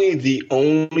probably the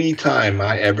only time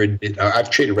I ever did.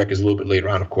 I've traded records a little bit later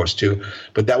on, of course, too.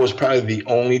 But that was probably the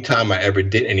only time I ever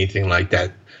did anything like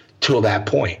that till that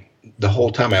point. The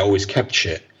whole time I always kept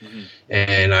shit,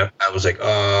 and I was like,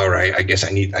 oh, all right, I guess I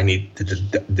need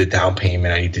the down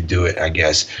payment. I need to do it, I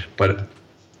guess. But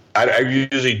I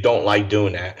usually don't like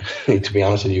doing that, to be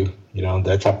honest with you. You know,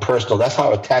 that's how personal, that's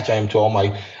how attached I am to all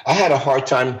my. I had a hard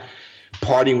time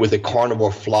partying with a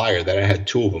carnivore flyer that I had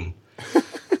 2 of them.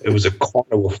 It was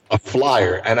a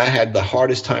flyer, and I had the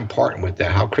hardest time parting with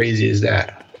that. How crazy is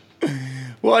that?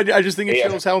 Well, I just think it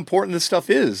shows how important this stuff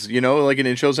is, you know, like, and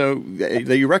it shows how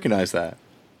that you recognize that.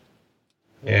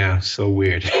 Yeah, so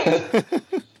weird.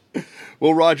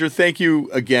 Well, Roger, thank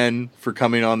you again for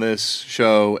coming on this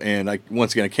show. And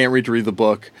once again, I can't wait to read the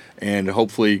book and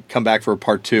hopefully come back for a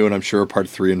part 2 and I'm sure a part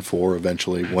 3 and 4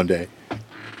 eventually one day.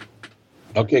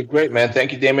 Okay, great, man.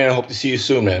 Thank you, Damian. I hope to see you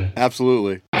soon, man.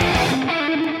 Absolutely.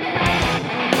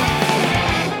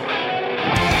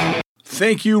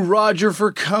 Thank you, Roger,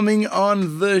 for coming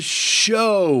on the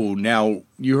show. Now,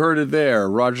 you heard it there.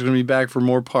 Roger's going to be back for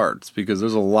more parts because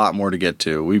there's a lot more to get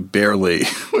to. I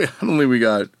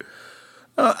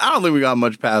don't think we got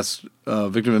much past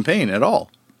Victim in Pain at all.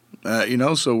 You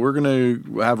know, so we're going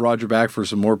to have Roger back for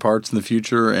some more parts in the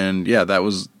future. And yeah, that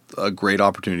was a great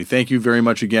opportunity. Thank you very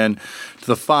much again to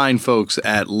the fine folks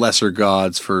at Lesser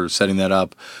Gods for setting that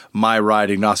up. My Ride,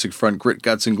 Agnostic Front, Grit,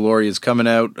 Guts, and Glory is coming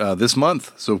out this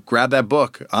month. So grab that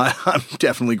book. I'm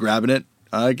definitely grabbing it.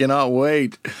 I cannot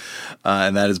wait.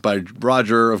 And that is by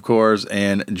Roger, of course,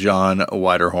 and John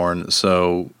Widerhorn.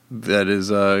 So that is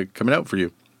coming out for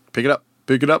you. Pick it up.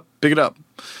 Pick it up, pick it up.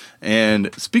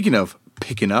 And speaking of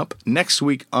picking up, next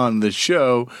week on the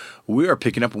show, we are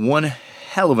picking up one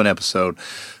hell of an episode.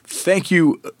 Thank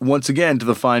you once again to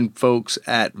the fine folks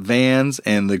at Vans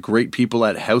and the great people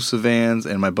at House of Vans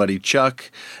and my buddy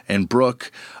Chuck and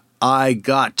Brooke. I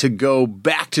got to go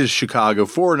back to Chicago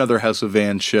for another House of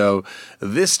Vans show,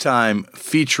 this time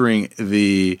featuring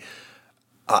the,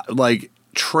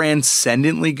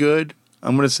 transcendently good,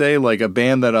 I'm going to say, like a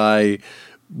band that I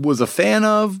was a fan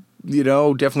of, you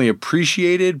know, definitely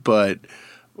appreciated, but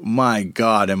my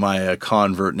God, am I a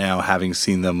convert now having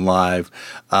seen them live,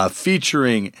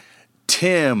 featuring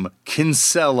Tim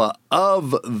Kinsella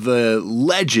of the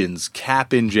Legends,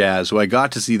 Cap in Jazz, who I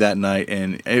got to see that night,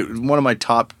 and it was one of my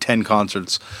top 10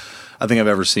 concerts I think I've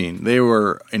ever seen. They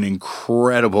were an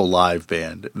incredible live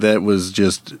band that was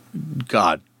just,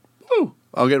 God, woo.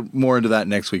 I'll get more into that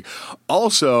next week.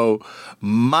 Also,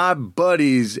 my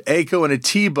buddies, Aiko and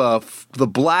Atiba, the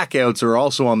Blackouts, are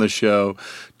also on the show.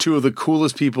 2 of the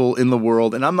coolest people in the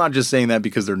world. And I'm not just saying that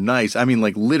because they're nice. I mean,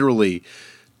 like, literally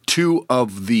 2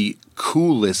 of the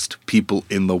coolest people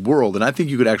in the world. And I think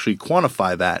you could actually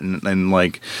quantify that and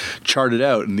like, chart it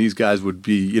out. And these guys would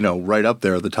be, you know, right up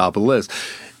there at the top of the list.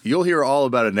 You'll hear all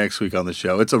about it next week on the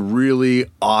show. It's a really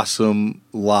awesome,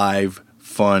 live,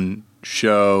 fun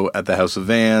show at the House of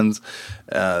Vans.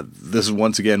 This is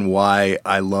once again why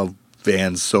I love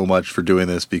Vans so much for doing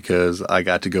this, because I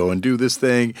got to go and do this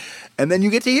thing and then you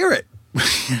get to hear it,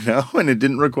 you know, and it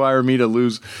didn't require me to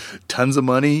lose tons of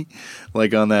money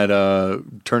like on that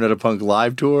Turn Out a Punk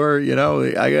live tour, you know.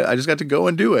 I just got to go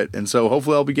and do it. And so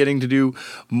hopefully I'll be getting to do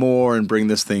more and bring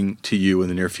this thing to you in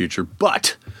the near future.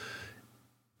 But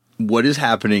what is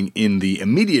happening in the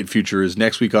immediate future is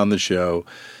next week on the show,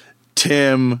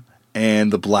 Tim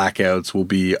and the Blackouts will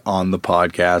be on the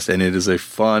podcast, and it is a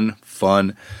fun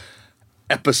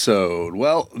episode.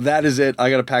 Well, that is it. I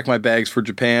got to pack my bags for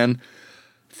Japan.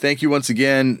 Thank you once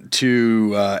again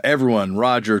to everyone,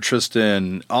 Roger,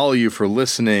 Tristan, all of you for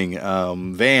listening.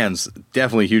 Vans,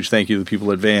 definitely a huge thank you to the people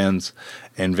at Vans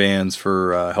and Vans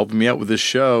for helping me out with this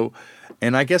show.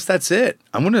 And I guess that's it.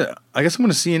 I guess I'm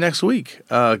gonna see you next week.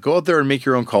 Go out there and make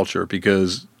your own culture,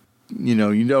 because you know,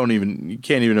 you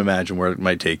can't even imagine where it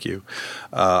might take you.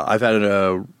 I've had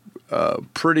a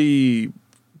pretty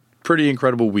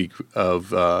incredible week of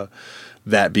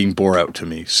that being bore out to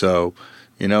me. So,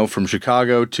 you know, from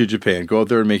Chicago to Japan, go out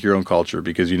there and make your own culture,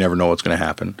 because you never know what's going to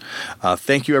happen.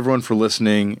 Thank you everyone for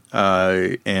listening,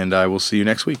 and I will see you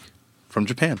next week from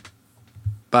Japan.